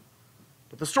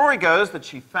 But the story goes that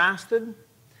she fasted,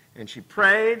 and she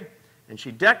prayed, and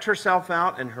she decked herself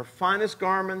out in her finest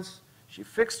garments. She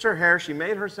fixed her hair. She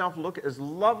made herself look as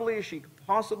lovely as she could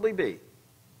possibly be.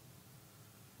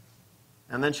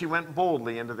 And then she went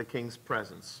boldly into the king's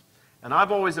presence. And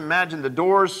I've always imagined the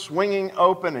doors swinging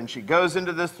open, and she goes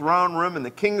into this throne room, and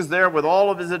the king's there with all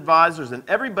of his advisors, and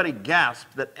everybody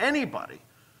gasped that anybody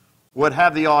would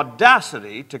have the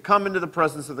audacity to come into the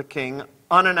presence of the king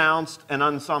unannounced and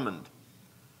unsummoned.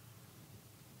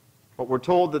 But we're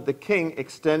told that the king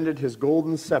extended his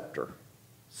golden scepter,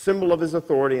 symbol of his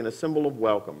authority and a symbol of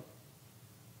welcome,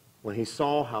 when he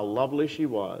saw how lovely she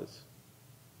was.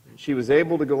 She was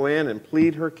able to go in and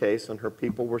plead her case, and her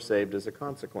people were saved as a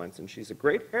consequence. And she's a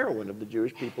great heroine of the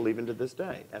Jewish people even to this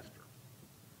day, Esther.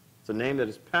 It's a name that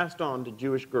is passed on to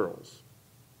Jewish girls.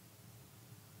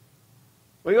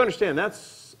 Well, you understand,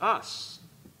 that's us.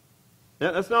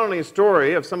 That's not only a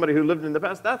story of somebody who lived in the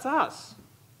past, that's us.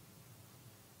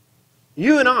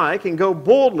 You and I can go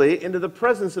boldly into the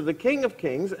presence of the King of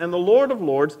Kings and the Lord of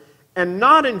Lords, and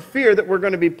not in fear that we're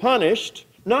going to be punished,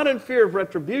 not in fear of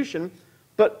retribution,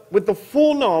 but with the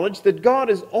full knowledge that God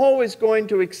is always going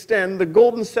to extend the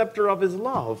golden scepter of his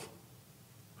love.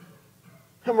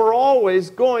 And we're always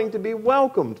going to be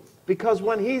welcomed, because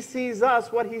when he sees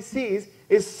us, what he sees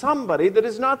is somebody that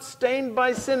is not stained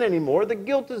by sin anymore. The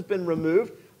guilt has been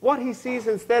removed. What he sees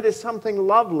instead is something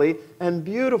lovely and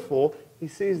beautiful. He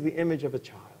sees the image of a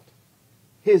child,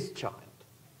 his child,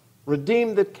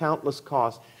 redeemed at countless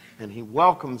cost, and he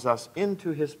welcomes us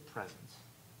into his presence.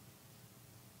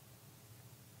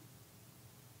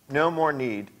 No more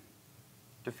need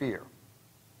to fear.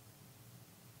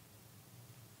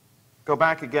 Go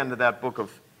back again to that book of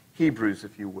Hebrews,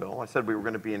 if you will. I said we were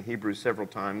going to be in Hebrews several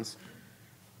times.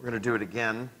 We're going to do it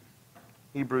again.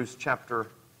 Hebrews chapter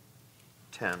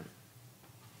 10.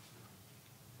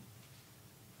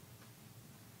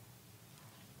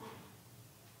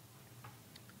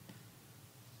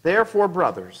 Therefore,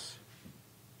 brothers,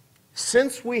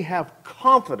 since we have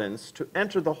confidence to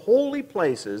enter the holy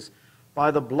places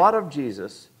by the blood of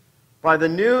Jesus, by the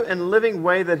new and living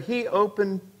way that he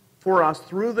opened for us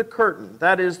through the curtain,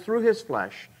 that is, through his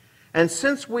flesh, and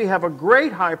since we have a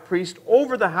great high priest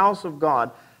over the house of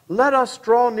God, let us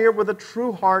draw near with a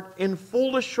true heart in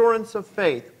full assurance of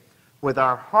faith, with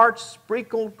our hearts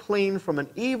sprinkled clean from an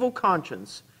evil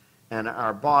conscience and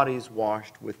our bodies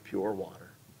washed with pure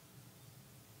water.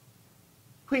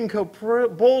 We can go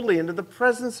boldly into the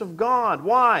presence of God.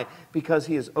 Why? Because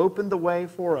he has opened the way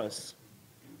for us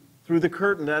through the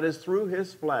curtain, that is, through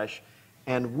his flesh.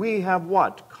 And we have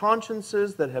what?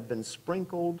 Consciences that have been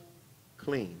sprinkled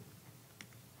clean.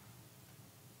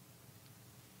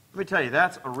 Let me tell you,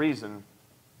 that's a reason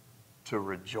to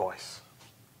rejoice.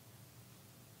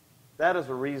 That is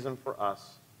a reason for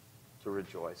us to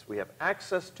rejoice. We have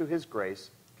access to his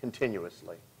grace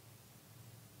continuously.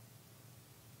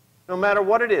 No matter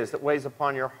what it is that weighs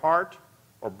upon your heart,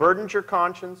 or burdens your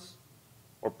conscience,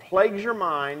 or plagues your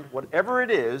mind, whatever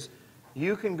it is,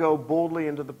 you can go boldly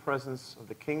into the presence of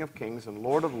the King of Kings and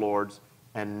Lord of Lords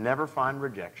and never find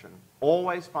rejection.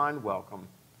 Always find welcome.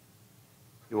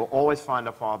 You will always find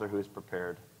a Father who is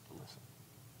prepared to listen.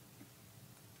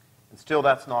 And still,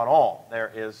 that's not all.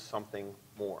 There is something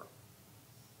more.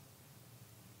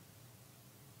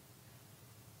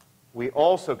 We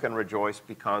also can rejoice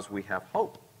because we have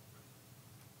hope.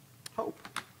 Hope.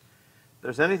 If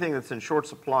there's anything that's in short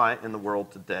supply in the world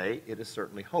today, it is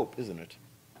certainly hope, isn't it?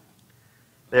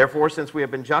 Therefore, since we have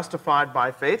been justified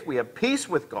by faith, we have peace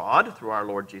with God through our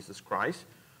Lord Jesus Christ.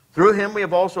 Through him we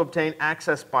have also obtained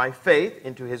access by faith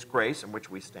into his grace in which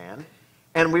we stand,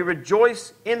 and we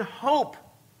rejoice in hope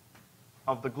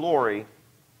of the glory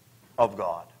of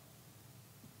God.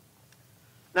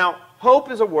 Now,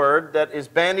 hope is a word that is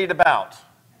bandied about,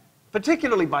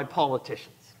 particularly by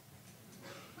politicians.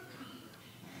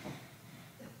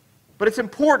 But it's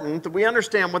important that we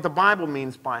understand what the Bible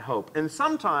means by hope. And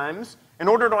sometimes, in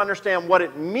order to understand what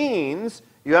it means,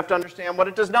 you have to understand what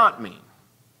it does not mean.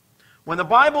 When the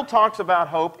Bible talks about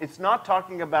hope, it's not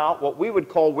talking about what we would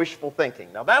call wishful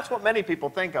thinking. Now, that's what many people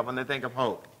think of when they think of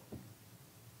hope.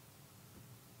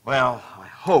 Well, I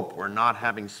hope we're not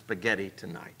having spaghetti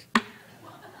tonight.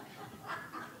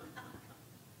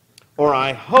 Or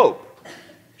I hope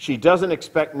she doesn't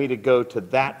expect me to go to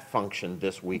that function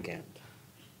this weekend.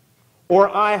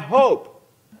 Or I hope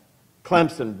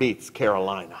Clemson beats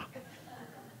Carolina.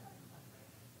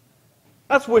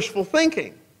 That's wishful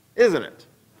thinking, isn't it?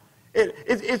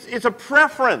 It's a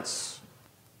preference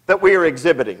that we are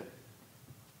exhibiting.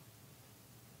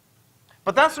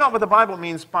 But that's not what the Bible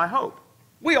means by hope.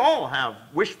 We all have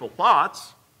wishful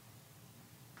thoughts.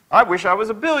 I wish I was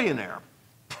a billionaire.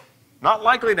 Not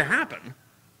likely to happen.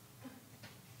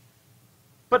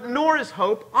 But nor is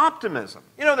hope optimism.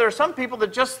 You know, there are some people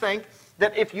that just think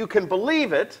that if you can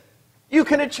believe it, you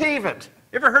can achieve it.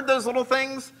 You ever heard those little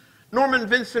things? Norman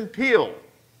Vincent Peale,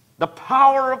 the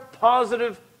power of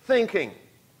positive thinking.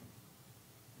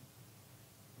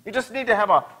 You just need to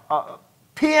have a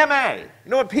PMA.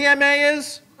 You know what PMA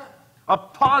is? A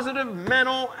positive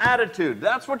mental attitude.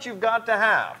 That's what you've got to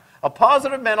have. A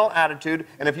positive mental attitude,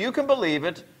 and if you can believe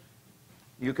it,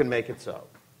 you can make it so.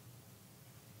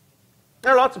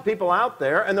 There are lots of people out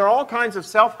there, and there are all kinds of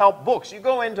self-help books. You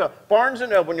go into Barnes &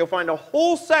 Noble, and you'll find a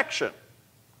whole section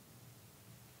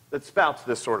that spouts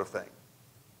this sort of thing.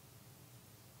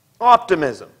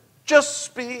 Optimism.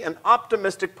 Just be an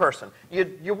optimistic person.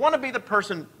 You want to be the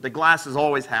person, the glass is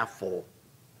always half full.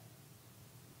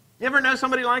 You ever know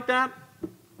somebody like that?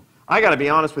 I got to be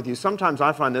honest with you, sometimes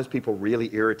I find those people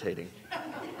really irritating.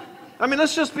 I mean,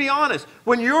 let's just be honest.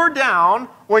 When you're down,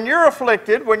 when you're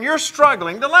afflicted, when you're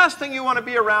struggling, the last thing you want to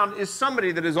be around is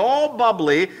somebody that is all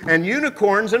bubbly and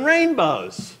unicorns and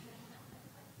rainbows.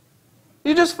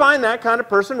 You just find that kind of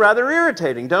person rather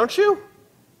irritating, don't you?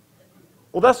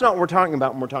 Well, that's not what we're talking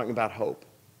about when we're talking about hope.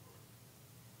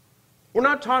 We're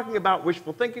not talking about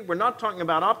wishful thinking. We're not talking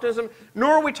about optimism,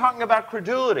 nor are we talking about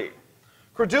credulity.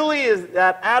 Credulity is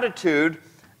that attitude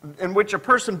in which a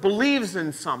person believes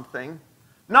in something,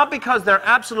 not because they're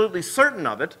absolutely certain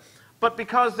of it, but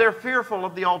because they're fearful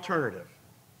of the alternative.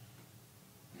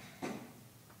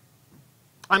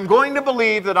 I'm going to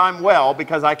believe that I'm well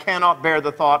because I cannot bear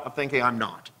the thought of thinking I'm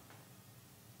not.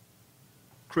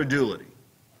 Credulity.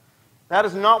 That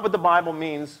is not what the Bible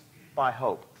means by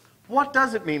hope. What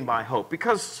does it mean by hope?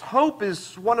 Because hope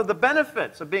is one of the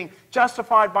benefits of being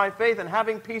justified by faith and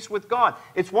having peace with God.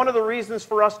 It's one of the reasons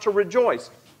for us to rejoice.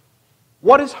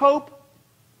 What is hope?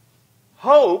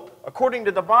 Hope, according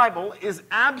to the Bible, is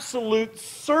absolute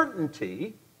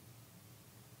certainty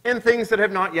in things that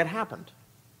have not yet happened.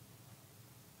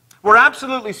 We're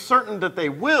absolutely certain that they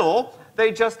will,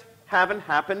 they just haven't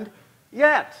happened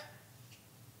yet.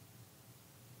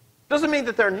 Doesn't mean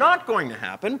that they're not going to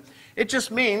happen. It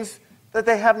just means that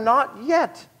they have not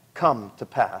yet come to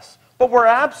pass. But we're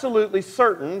absolutely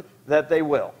certain that they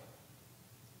will.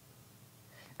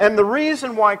 And the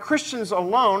reason why Christians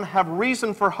alone have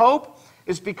reason for hope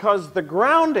is because the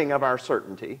grounding of our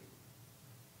certainty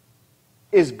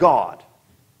is God,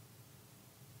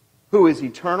 who is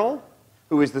eternal,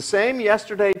 who is the same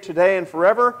yesterday, today, and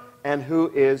forever, and who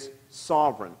is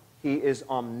sovereign. He is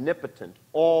omnipotent,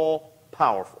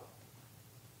 all-powerful.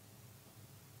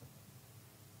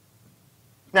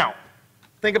 Now,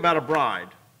 think about a bride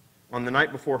on the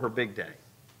night before her big day.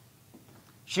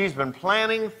 She's been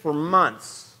planning for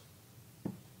months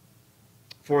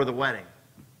for the wedding.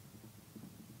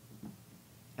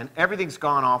 And everything's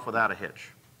gone off without a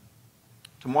hitch.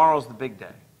 Tomorrow's the big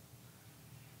day.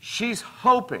 She's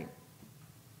hoping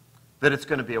that it's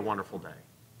going to be a wonderful day.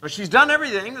 Now, she's done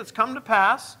everything that's come to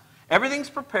pass. Everything's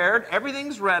prepared.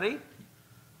 Everything's ready.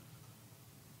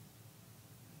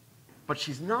 But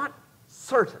she's not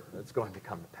certain that it's going to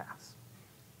come to pass.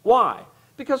 Why?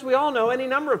 Because we all know any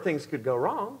number of things could go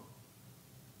wrong.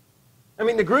 I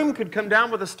mean, the groom could come down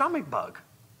with a stomach bug.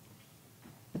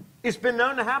 It's been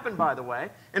known to happen, by the way.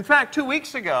 In fact, 2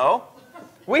 weeks ago,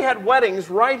 we had weddings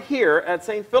right here at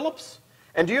St. Philip's.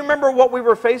 And do you remember what we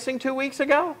were facing 2 weeks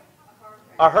ago?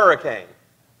 A hurricane.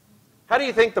 How do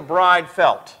you think the bride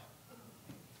felt?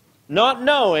 Not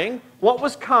knowing what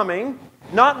was coming,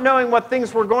 not knowing what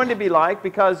things were going to be like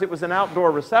because it was an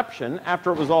outdoor reception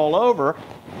after it was all over.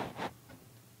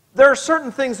 There are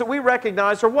certain things that we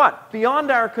recognize are what?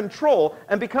 Beyond our control.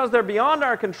 And because they're beyond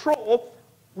our control,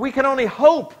 we can only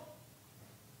hope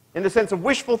in the sense of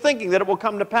wishful thinking that it will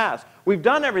come to pass. We've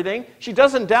done everything. She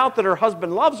doesn't doubt that her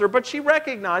husband loves her, but she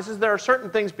recognizes there are certain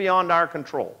things beyond our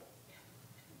control.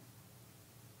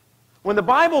 When the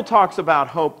Bible talks about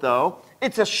hope, though,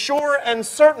 it's a sure and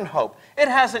certain hope. It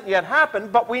hasn't yet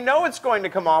happened, but we know it's going to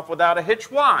come off without a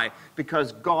hitch. Why?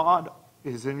 Because God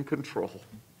is in control.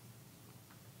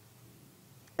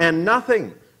 And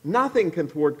nothing can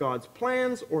thwart God's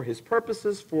plans or His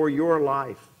purposes for your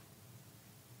life.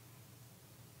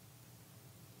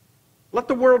 Let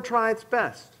the world try its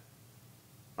best.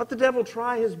 Let the devil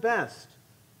try his best.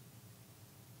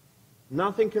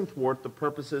 Nothing can thwart the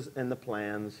purposes and the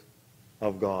plans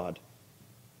of God.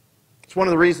 It's one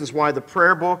of the reasons why the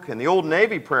prayer book and the Old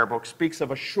Navy prayer book speaks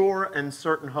of a sure and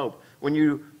certain hope. When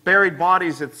you buried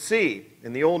bodies at sea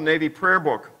in the Old Navy prayer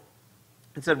book,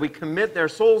 It said, we commit their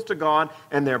souls to God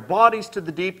and their bodies to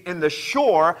the deep in the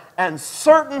sure and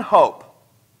certain hope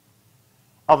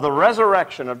of the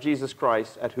resurrection of Jesus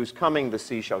Christ, at whose coming the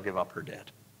sea shall give up her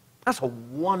dead. That's a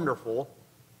wonderful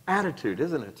attitude,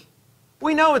 isn't it?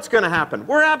 We know it's going to happen.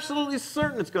 We're absolutely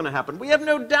certain it's going to happen. We have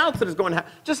no doubts that it's going to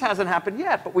happen. It just hasn't happened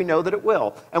yet, but we know that it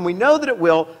will. And we know that it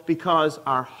will because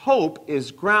our hope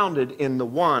is grounded in the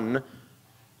one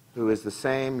who is the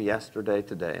same yesterday,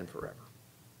 today, and forever.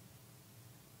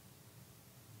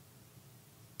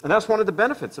 And that's one of the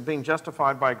benefits of being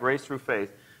justified by grace through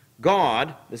faith.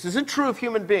 God, this isn't true of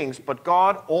human beings, but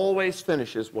God always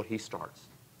finishes what he starts.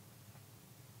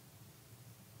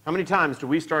 How many times do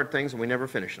we start things and we never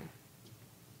finish them?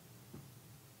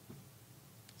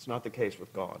 It's not the case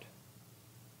with God.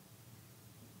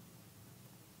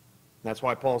 That's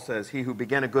why Paul says, he who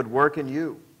began a good work in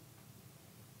you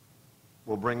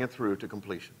will bring it through to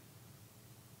completion.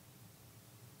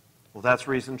 Well, that's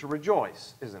reason to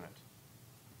rejoice, isn't it?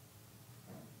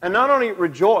 And not only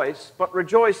rejoice, but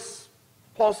rejoice,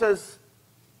 Paul says,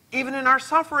 even in our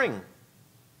suffering.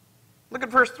 Look at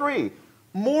verse 3.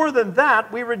 More than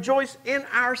that, we rejoice in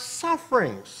our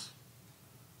sufferings,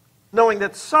 knowing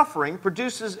that suffering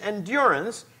produces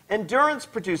endurance, endurance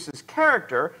produces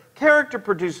character, character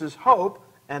produces hope,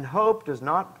 and hope does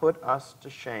not put us to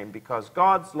shame, because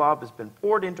God's love has been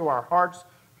poured into our hearts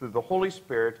through the Holy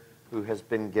Spirit who has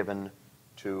been given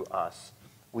to us.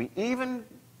 We even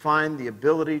find the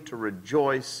ability to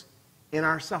rejoice in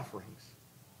our sufferings.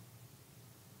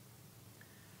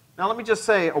 Now let me just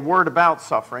say a word about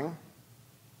suffering,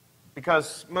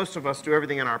 because most of us do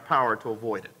everything in our power to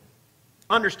avoid it.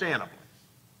 Understandably.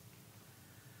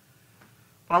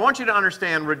 But I want you to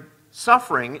understand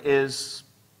suffering is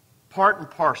part and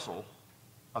parcel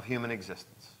of human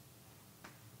existence.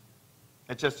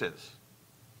 It just is.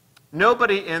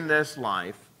 Nobody in this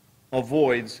life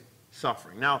avoids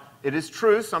suffering. Now, it is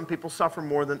true, some people suffer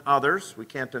more than others. We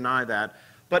can't deny that.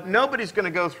 But nobody's going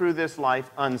to go through this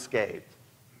life unscathed.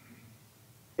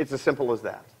 It's as simple as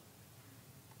that.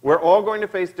 We're all going to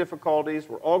face difficulties.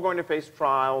 We're all going to face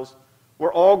trials.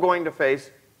 We're all going to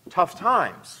face tough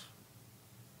times.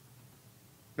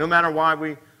 No matter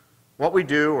what we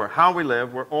do or how we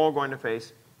live, we're all going to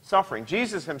face suffering.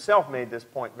 Jesus himself made this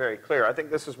point very clear. I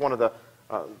think this is one of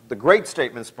the great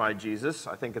statements by Jesus.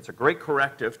 I think it's a great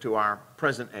corrective to our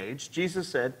present age. Jesus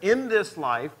said, in this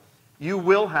life, you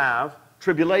will have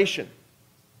tribulation.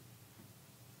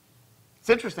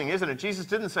 It's interesting, isn't it? Jesus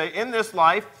didn't say, in this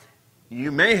life, you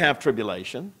may have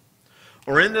tribulation,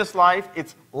 or in this life,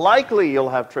 it's likely you'll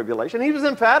have tribulation. He was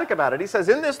emphatic about it. He says,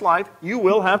 in this life, you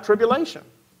will have tribulation.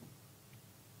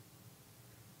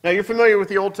 Now, you're familiar with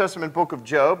the Old Testament book of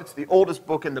Job. It's the oldest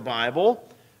book in the Bible.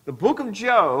 The book of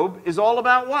Job is all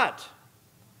about what?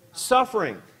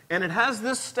 Suffering. And it has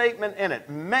this statement in it.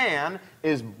 Man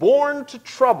is born to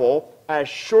trouble as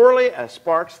surely as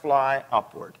sparks fly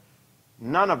upward.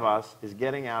 None of us is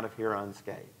getting out of here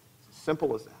unscathed. It's as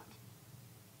simple as that.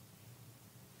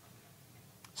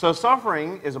 So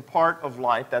suffering is a part of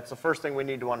life. That's the first thing we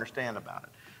need to understand about it.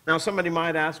 Now, somebody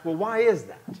might ask, well, why is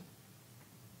that?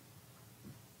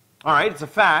 All right, it's a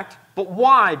fact, but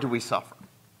why do we suffer?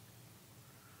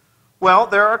 Well,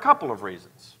 there are a couple of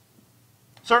reasons.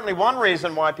 Certainly one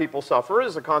reason why people suffer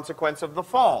is a consequence of the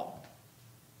fall.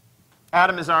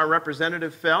 Adam, as our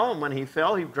representative, fell, and when he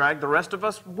fell, he dragged the rest of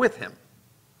us with him.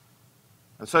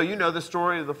 And so you know the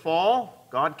story of the fall.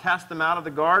 God cast them out of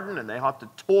the garden, and they had to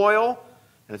toil,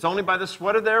 and it's only by the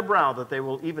sweat of their brow that they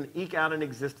will even eke out an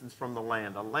existence from the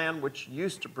land, a land which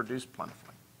used to produce plentifully.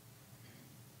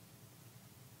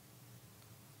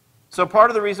 So part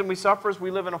of the reason we suffer is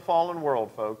we live in a fallen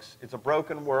world, folks. It's a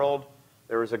broken world.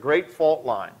 There is a great fault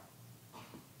line.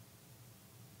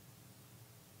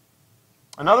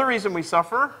 Another reason we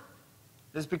suffer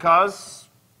is because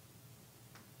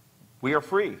we are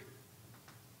free.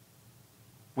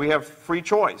 We have free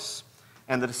choice.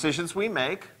 And the decisions we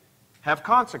make have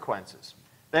consequences.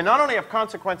 They not only have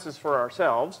consequences for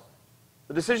ourselves,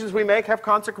 the decisions we make have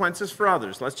consequences for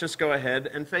others. Let's just go ahead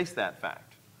and face that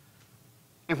fact.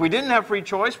 If we didn't have free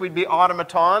choice, we'd be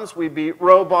automatons, we'd be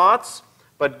robots.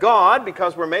 But God,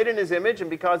 because we're made in His image and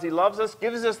because He loves us,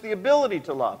 gives us the ability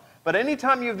to love. But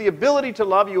anytime you have the ability to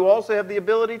love, you also have the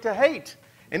ability to hate.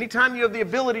 Anytime you have the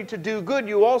ability to do good,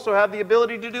 you also have the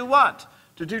ability to do what?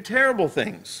 To do terrible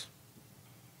things.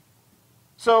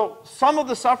 So some of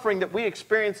the suffering that we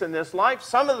experience in this life,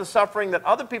 some of the suffering that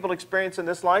other people experience in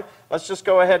this life, let's just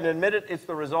go ahead and admit it, it's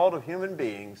the result of human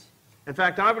beings. In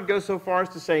fact, I would go so far as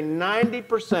to say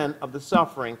 90% of the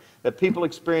suffering that people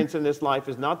experience in this life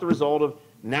is not the result of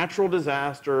natural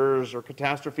disasters or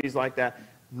catastrophes like that.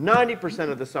 90%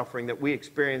 of the suffering that we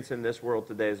experience in this world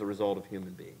today is a result of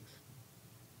human beings.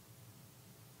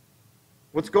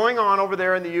 What's going on over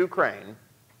there in the Ukraine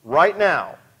right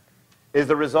now is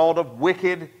the result of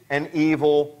wicked and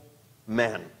evil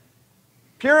men.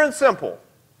 Pure and simple.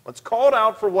 Let's call it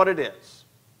out for what it is.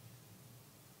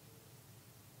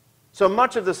 So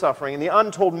much of the suffering and the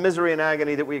untold misery and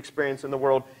agony that we experience in the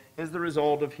world is the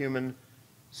result of human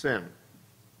sin.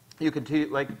 You could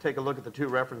take a look at the two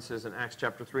references in Acts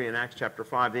chapter 3 and Acts chapter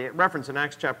 5. The reference in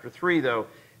Acts chapter 3, though,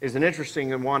 is an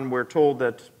interesting one. We're told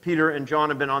that Peter and John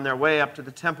have been on their way up to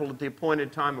the temple at the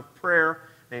appointed time of prayer.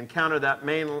 They encountered that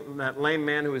lame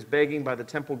man who was begging by the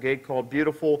temple gate called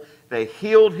Beautiful. They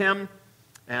healed him,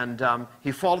 and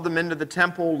he followed them into the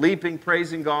temple, leaping,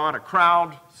 praising God. A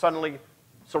crowd suddenly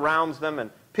surrounds them,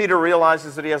 and Peter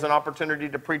realizes that he has an opportunity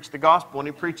to preach the gospel, and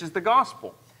he preaches the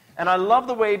gospel. And I love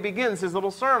the way he begins his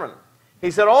little sermon. He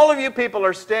said, all of you people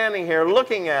are standing here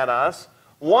looking at us,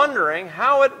 wondering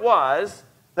how it was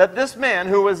that this man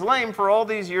who was lame for all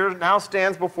these years now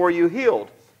stands before you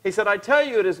healed. He said, I tell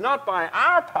you, it is not by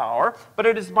our power, but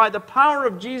it is by the power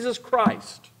of Jesus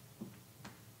Christ.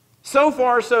 So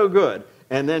far, so good.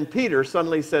 And then Peter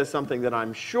suddenly says something that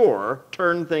I'm sure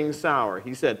turned things sour.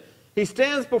 He said, he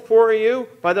stands before you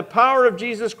by the power of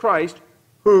Jesus Christ,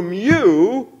 whom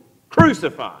you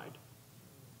crucified.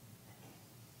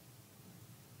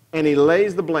 And he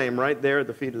lays the blame right there at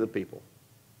the feet of the people.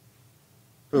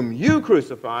 Whom you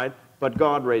crucified, but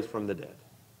God raised from the dead.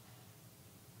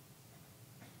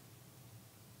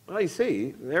 Well, you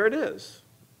see, there it is.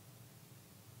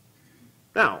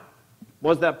 Now,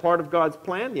 was that part of God's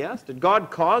plan? Yes. Did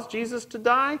God cause Jesus to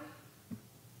die? We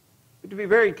have to be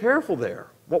very careful there.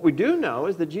 What we do know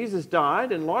is that Jesus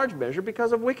died in large measure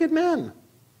because of wicked men.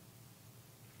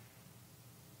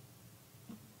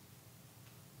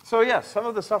 So yes, some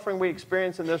of the suffering we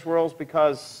experience in this world is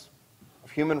because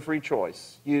of human free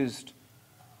choice used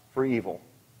for evil.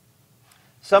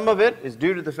 Some of it is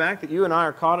due to the fact that you and I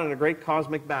are caught in a great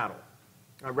cosmic battle.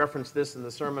 I referenced this in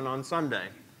the sermon on Sunday.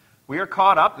 We are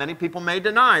caught up, many people may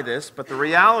deny this, but the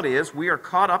reality is we are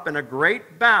caught up in a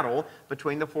great battle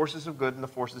between the forces of good and the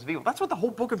forces of evil. That's what the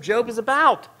whole book of Job is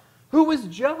about. Who was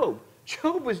Job?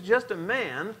 Job was just a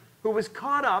man who was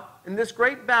caught up in this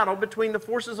great battle between the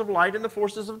forces of light and the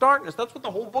forces of darkness. That's what the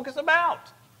whole book is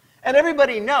about. And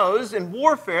everybody knows in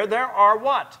warfare there are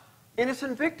what?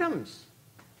 Innocent victims.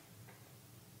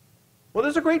 Well,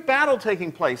 there's a great battle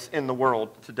taking place in the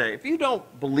world today. If you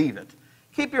don't believe it,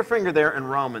 keep your finger there in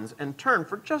Romans and turn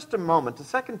for just a moment to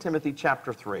 2 Timothy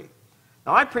chapter 3.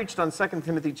 Now, I preached on 2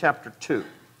 Timothy chapter 2,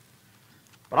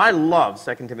 but I love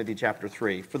 2 Timothy chapter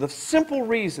 3 for the simple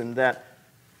reason that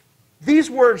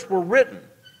these words were written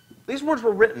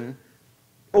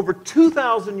over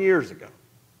 2,000 years ago.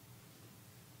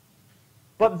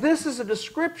 But this is a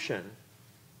description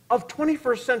of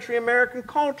 21st century American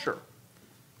culture.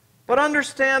 But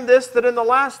understand this, that in the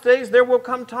last days there will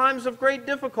come times of great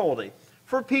difficulty.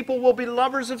 For people will be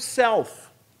lovers of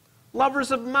self,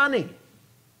 lovers of money,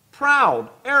 proud,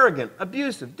 arrogant,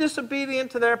 abusive,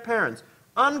 disobedient to their parents,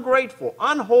 ungrateful,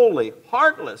 unholy,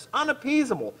 heartless,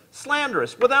 unappeasable,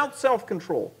 slanderous, without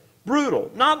self-control,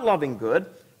 brutal, not loving good,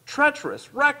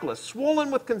 treacherous, reckless, swollen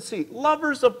with conceit,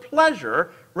 lovers of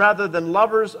pleasure rather than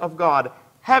lovers of God,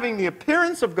 having the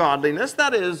appearance of godliness,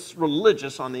 that is,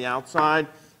 religious on the outside,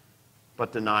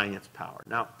 but denying its power.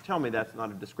 Now, tell me that's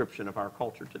not a description of our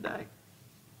culture today.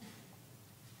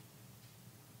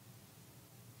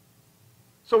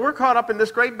 So we're caught up in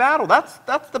this great battle. That's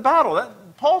the battle.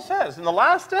 Paul says, in the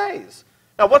last days.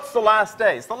 Now, what's the last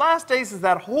days? The last days is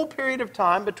that whole period of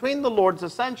time between the Lord's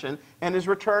ascension and his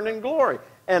return in glory.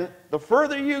 And the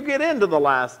further you get into the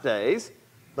last days,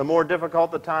 the more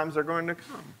difficult the times are going to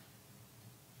come.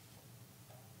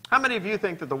 How many of you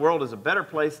think that the world is a better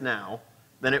place now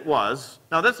than it was?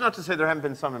 Now, that's not to say there haven't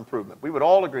been some improvement. We would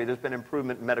all agree there's been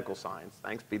improvement in medical science,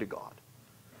 thanks be to God.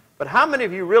 But how many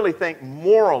of you really think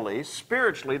morally,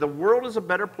 spiritually, the world is a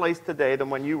better place today than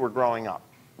when you were growing up?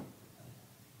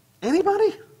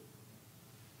 Anybody?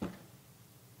 Well,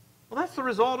 that's the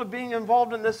result of being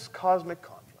involved in this cosmic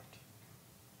conflict.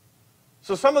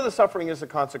 So some of the suffering is a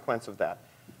consequence of that.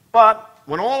 But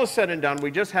when all is said and done, we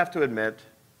just have to admit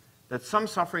that some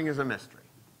suffering is a mystery.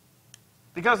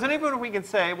 Because even if we can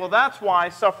say, well, that's why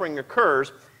suffering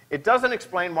occurs, it doesn't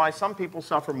explain why some people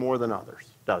suffer more than others,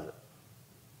 does it?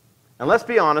 And let's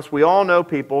be honest, we all know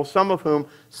people, some of whom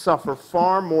suffer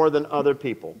far more than other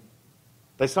people.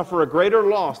 They suffer a greater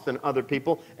loss than other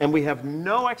people, and we have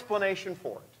no explanation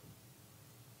for it.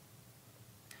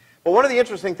 Well, one of the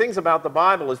interesting things about the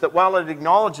Bible is that while it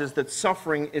acknowledges that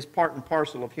suffering is part and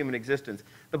parcel of human existence,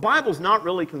 the Bible's not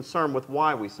really concerned with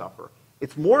why we suffer.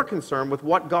 It's more concerned with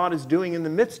what God is doing in the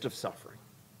midst of suffering.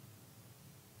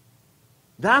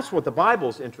 That's what the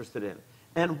Bible's interested in.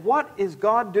 And what is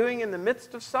God doing in the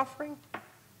midst of suffering?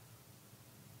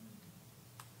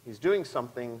 He's doing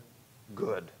something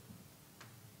good.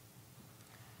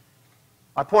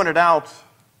 I pointed out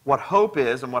what hope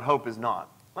is and what hope is not.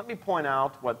 Let me point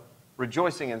out what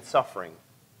rejoicing in suffering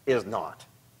is not.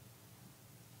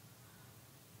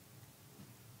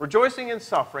 Rejoicing in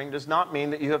suffering does not mean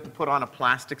that you have to put on a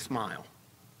plastic smile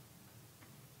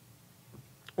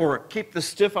or keep the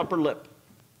stiff upper lip.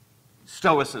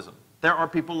 Stoicism. There are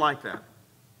people like that.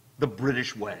 The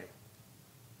British way.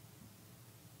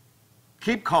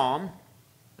 Keep calm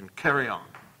and carry on.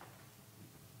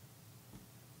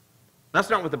 That's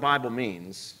not what the Bible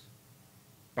means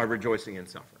by rejoicing in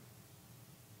suffering.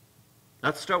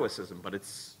 That's Stoicism, but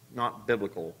it's not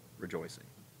biblical rejoicing.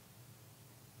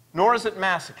 Nor is it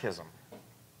masochism.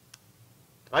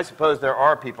 I suppose there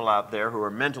are people out there who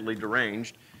are mentally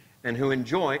deranged and who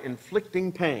enjoy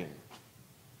inflicting pain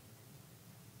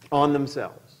on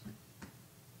themselves.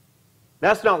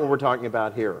 That's not what we're talking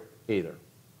about here either.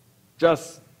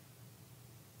 Just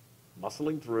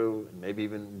muscling through and maybe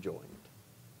even enjoying it.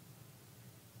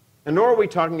 And nor are we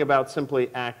talking about simply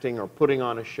acting or putting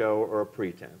on a show or a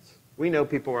pretense. We know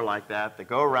people are like that. They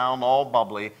go around all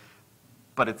bubbly,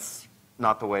 but it's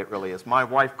not the way it really is. My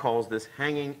wife calls this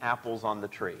hanging apples on the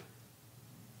tree.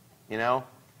 You know,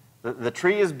 the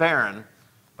tree is barren,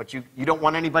 but you don't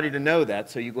want anybody to know that,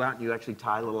 so you go out and you actually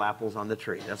tie little apples on the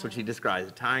tree. That's what she describes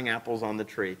it, tying apples on the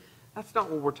tree. That's not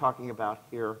what we're talking about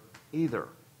here either.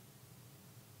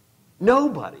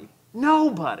 Nobody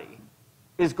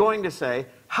is going to say,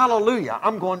 hallelujah,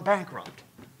 I'm going bankrupt.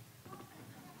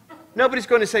 Nobody's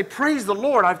going to say, praise the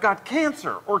Lord, I've got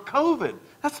cancer or COVID.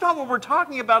 That's not what we're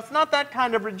talking about. It's not that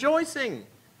kind of rejoicing.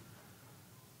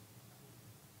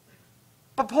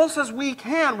 But Paul says we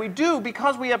do,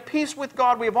 because we have peace with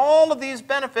God. We have all of these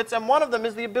benefits, and one of them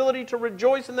is the ability to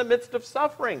rejoice in the midst of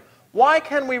suffering. Why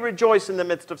can we rejoice in the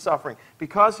midst of suffering?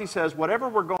 Because he says, whatever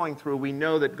we're going through, we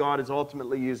know that God is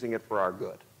ultimately using it for our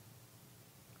good.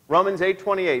 Romans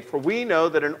 8:28, for we know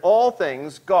that in all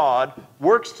things God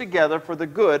works together for the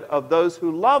good of those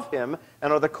who love him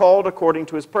and are the called according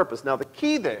to his purpose. Now the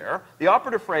key there, the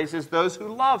operative phrase is those who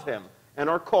love him and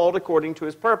are called according to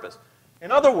his purpose.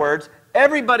 In other words,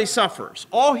 everybody suffers.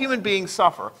 All human beings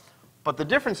suffer. But the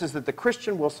difference is that the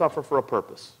Christian will suffer for a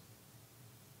purpose.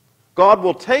 God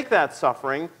will take that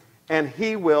suffering and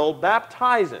he will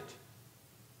baptize it.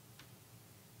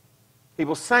 He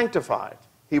will sanctify it.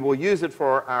 He will use it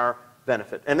for our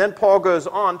benefit. And then Paul goes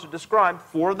on to describe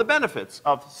four of the benefits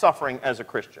of suffering as a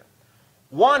Christian.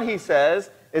 One, he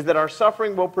says, is that our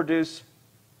suffering will produce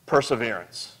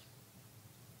perseverance.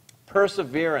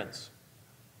 Perseverance.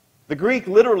 The Greek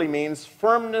literally means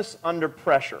firmness under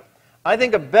pressure. I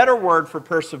think a better word for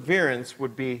perseverance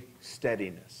would be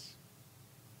steadiness.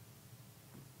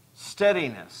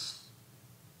 Steadiness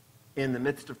in the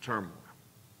midst of turmoil.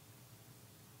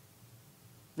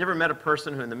 You ever met a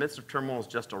person who in the midst of turmoil is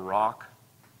just a rock?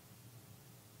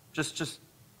 Just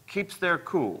keeps their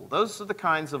cool. Those are the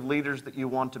kinds of leaders that you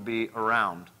want to be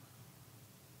around.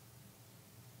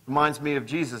 Reminds me of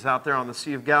Jesus out there on the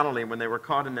Sea of Galilee when they were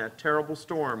caught in that terrible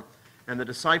storm and the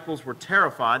disciples were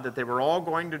terrified that they were all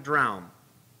going to drown.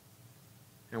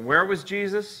 And where was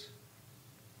Jesus?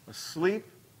 Asleep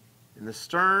in the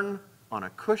stern on a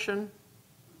cushion.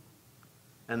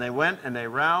 And they went and they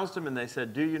roused him and they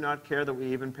said, do you not care that we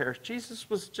even perish? Jesus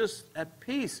was just at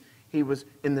peace. He was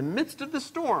in the midst of the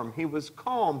storm. He was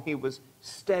calm. He was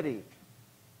steady.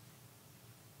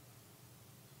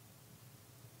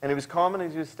 And he was calm and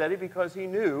he was steady because he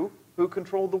knew who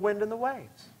controlled the wind and the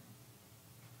waves.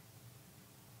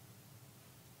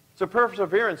 So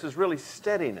perseverance is really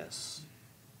steadiness.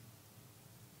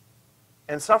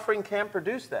 And suffering can't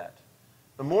produce that.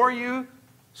 The more you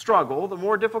struggle, the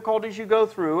more difficulties you go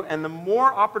through, and the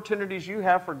more opportunities you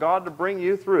have for God to bring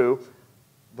you through,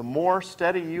 the more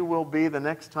steady you will be the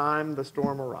next time the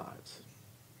storm arrives.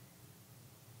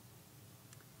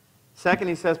 Second,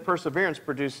 he says perseverance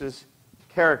produces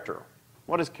character.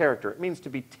 What is character? It means to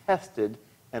be tested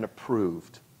and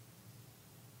approved.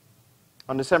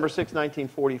 On December 6,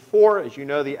 1944, as you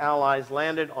know, the Allies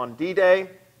landed on D-Day,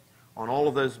 on all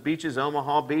of those beaches,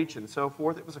 Omaha Beach and so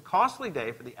forth. It was a costly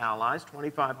day for the Allies,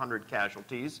 2,500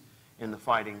 casualties in the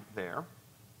fighting there.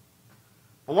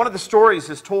 Well, one of the stories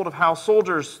is told of how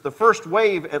soldiers, the first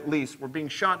wave at least, were being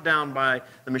shot down by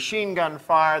the machine gun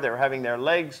fire. They were having their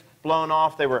legs blown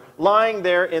off. They were lying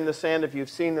there in the sand. If you've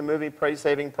seen the movie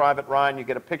Saving Private Ryan, you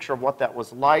get a picture of what that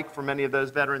was like for many of those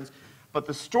veterans. But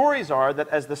the stories are that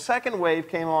as the second wave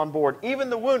came on board, even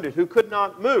the wounded who could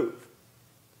not move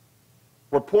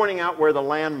were pointing out where the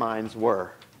landmines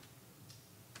were,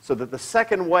 so that the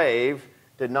second wave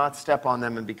did not step on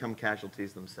them and become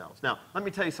casualties themselves. Now, let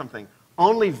me tell you something.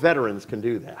 Only veterans can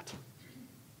do that.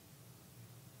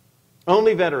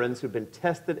 Only veterans who've been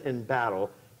tested in battle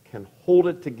can hold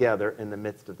it together in the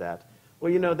midst of that.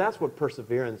 Well, you know, that's what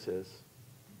perseverance is.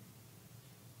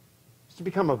 It's to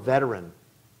become a veteran.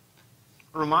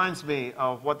 It reminds me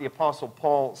of what the Apostle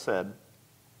Paul said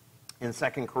in 2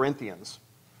 Corinthians.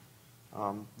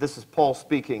 This is Paul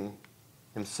speaking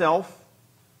himself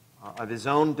of his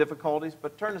own difficulties,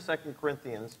 but turn to 2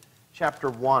 Corinthians chapter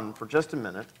 1 for just a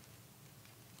minute.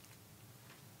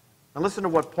 And listen to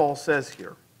what Paul says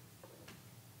here.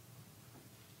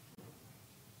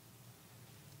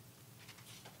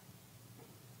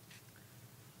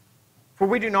 For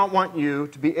we do not want you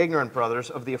to be ignorant, brothers,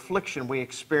 of the affliction we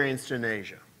experienced in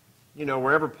Asia. You know,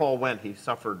 wherever Paul went, he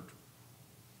suffered.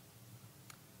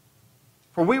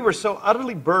 For we were so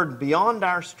utterly burdened beyond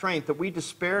our strength that we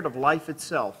despaired of life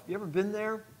itself. You ever been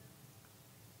there?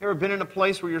 You ever been in a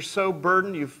place where you're so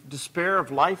burdened you despair of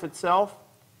life itself?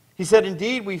 He said,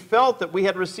 indeed, we felt that we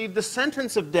had received the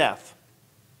sentence of death.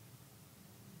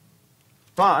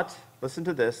 But, listen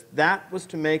to this, that was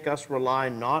to make us rely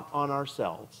not on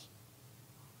ourselves,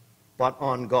 but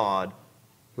on God,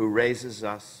 who raises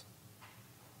us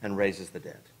and raises the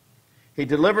dead. He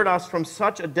delivered us from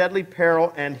such a deadly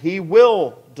peril, and He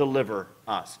will deliver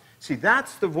us. See,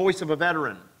 that's the voice of a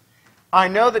veteran. I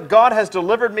know that God has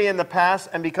delivered me in the past,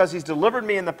 and because He's delivered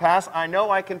me in the past, I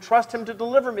know I can trust Him to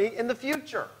deliver me in the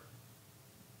future.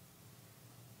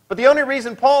 But the only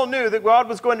reason Paul knew that God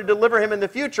was going to deliver him in the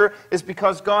future is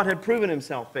because God had proven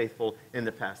Himself faithful in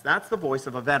the past. That's the voice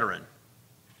of a veteran.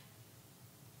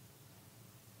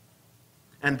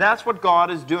 And that's what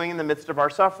God is doing in the midst of our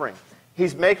suffering.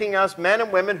 He's making us men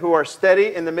and women who are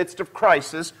steady in the midst of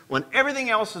crisis. When everything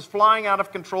else is flying out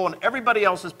of control and everybody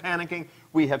else is panicking,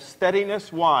 we have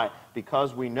steadiness. Why?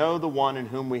 Because we know the one in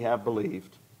whom we have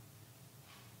believed.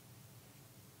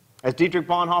 As Dietrich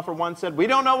Bonhoeffer once said, we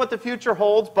don't know what the future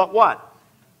holds, but what?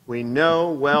 We know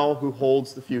well who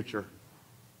holds the future.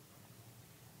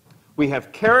 We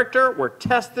have character, we're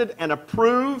tested and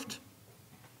approved,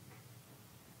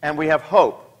 and we have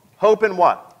hope. Hope in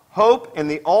what? Hope in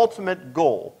the ultimate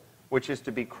goal, which is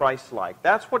to be Christ-like.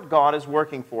 That's what God is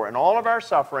working for. In all of our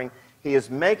suffering, He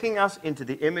is making us into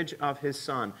the image of His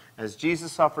Son. As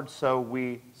Jesus suffered, so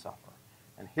we suffer.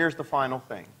 And here's the final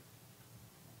thing.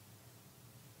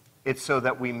 It's so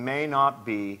that we may not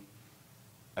be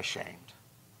ashamed.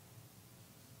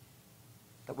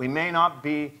 That we may not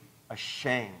be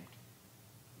ashamed.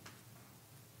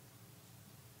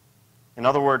 In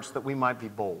other words, that we might be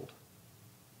bold.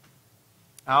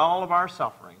 All of our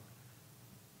suffering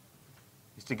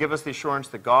is to give us the assurance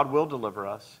that God will deliver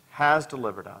us, has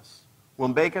delivered us, will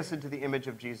make us into the image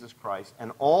of Jesus Christ,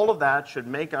 and all of that should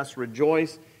make us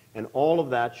rejoice, and all of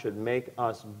that should make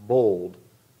us bold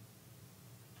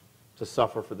to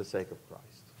suffer for the sake of Christ.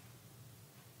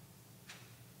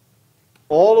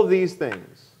 All of these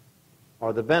things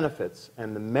are the benefits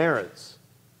and the merits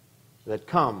that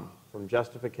come from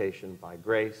justification by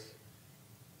grace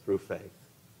through faith.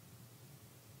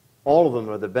 All of them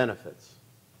are the benefits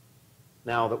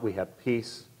now that we have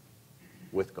peace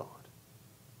with God.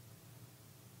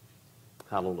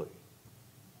 Hallelujah.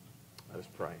 Let us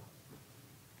pray.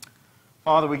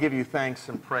 Father, we give You thanks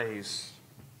and praise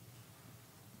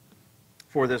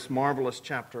for this marvelous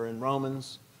chapter in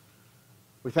Romans.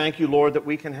 We thank You, Lord, that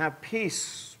we can have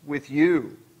peace with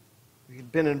You. We've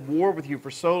been in war with You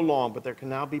for so long, but there can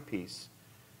now be peace.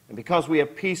 And because we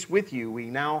have peace with You, we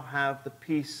now have the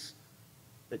peace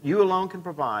that You alone can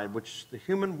provide, which the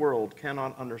human world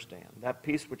cannot understand. That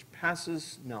peace which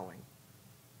passes knowing.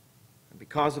 And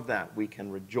because of that, we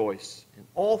can rejoice in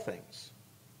all things,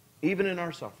 even in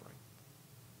our suffering,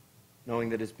 knowing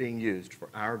that it's being used for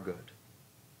our good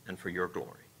and for Your glory.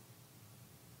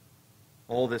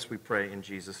 All this we pray in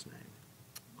Jesus' name.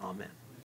 Amen.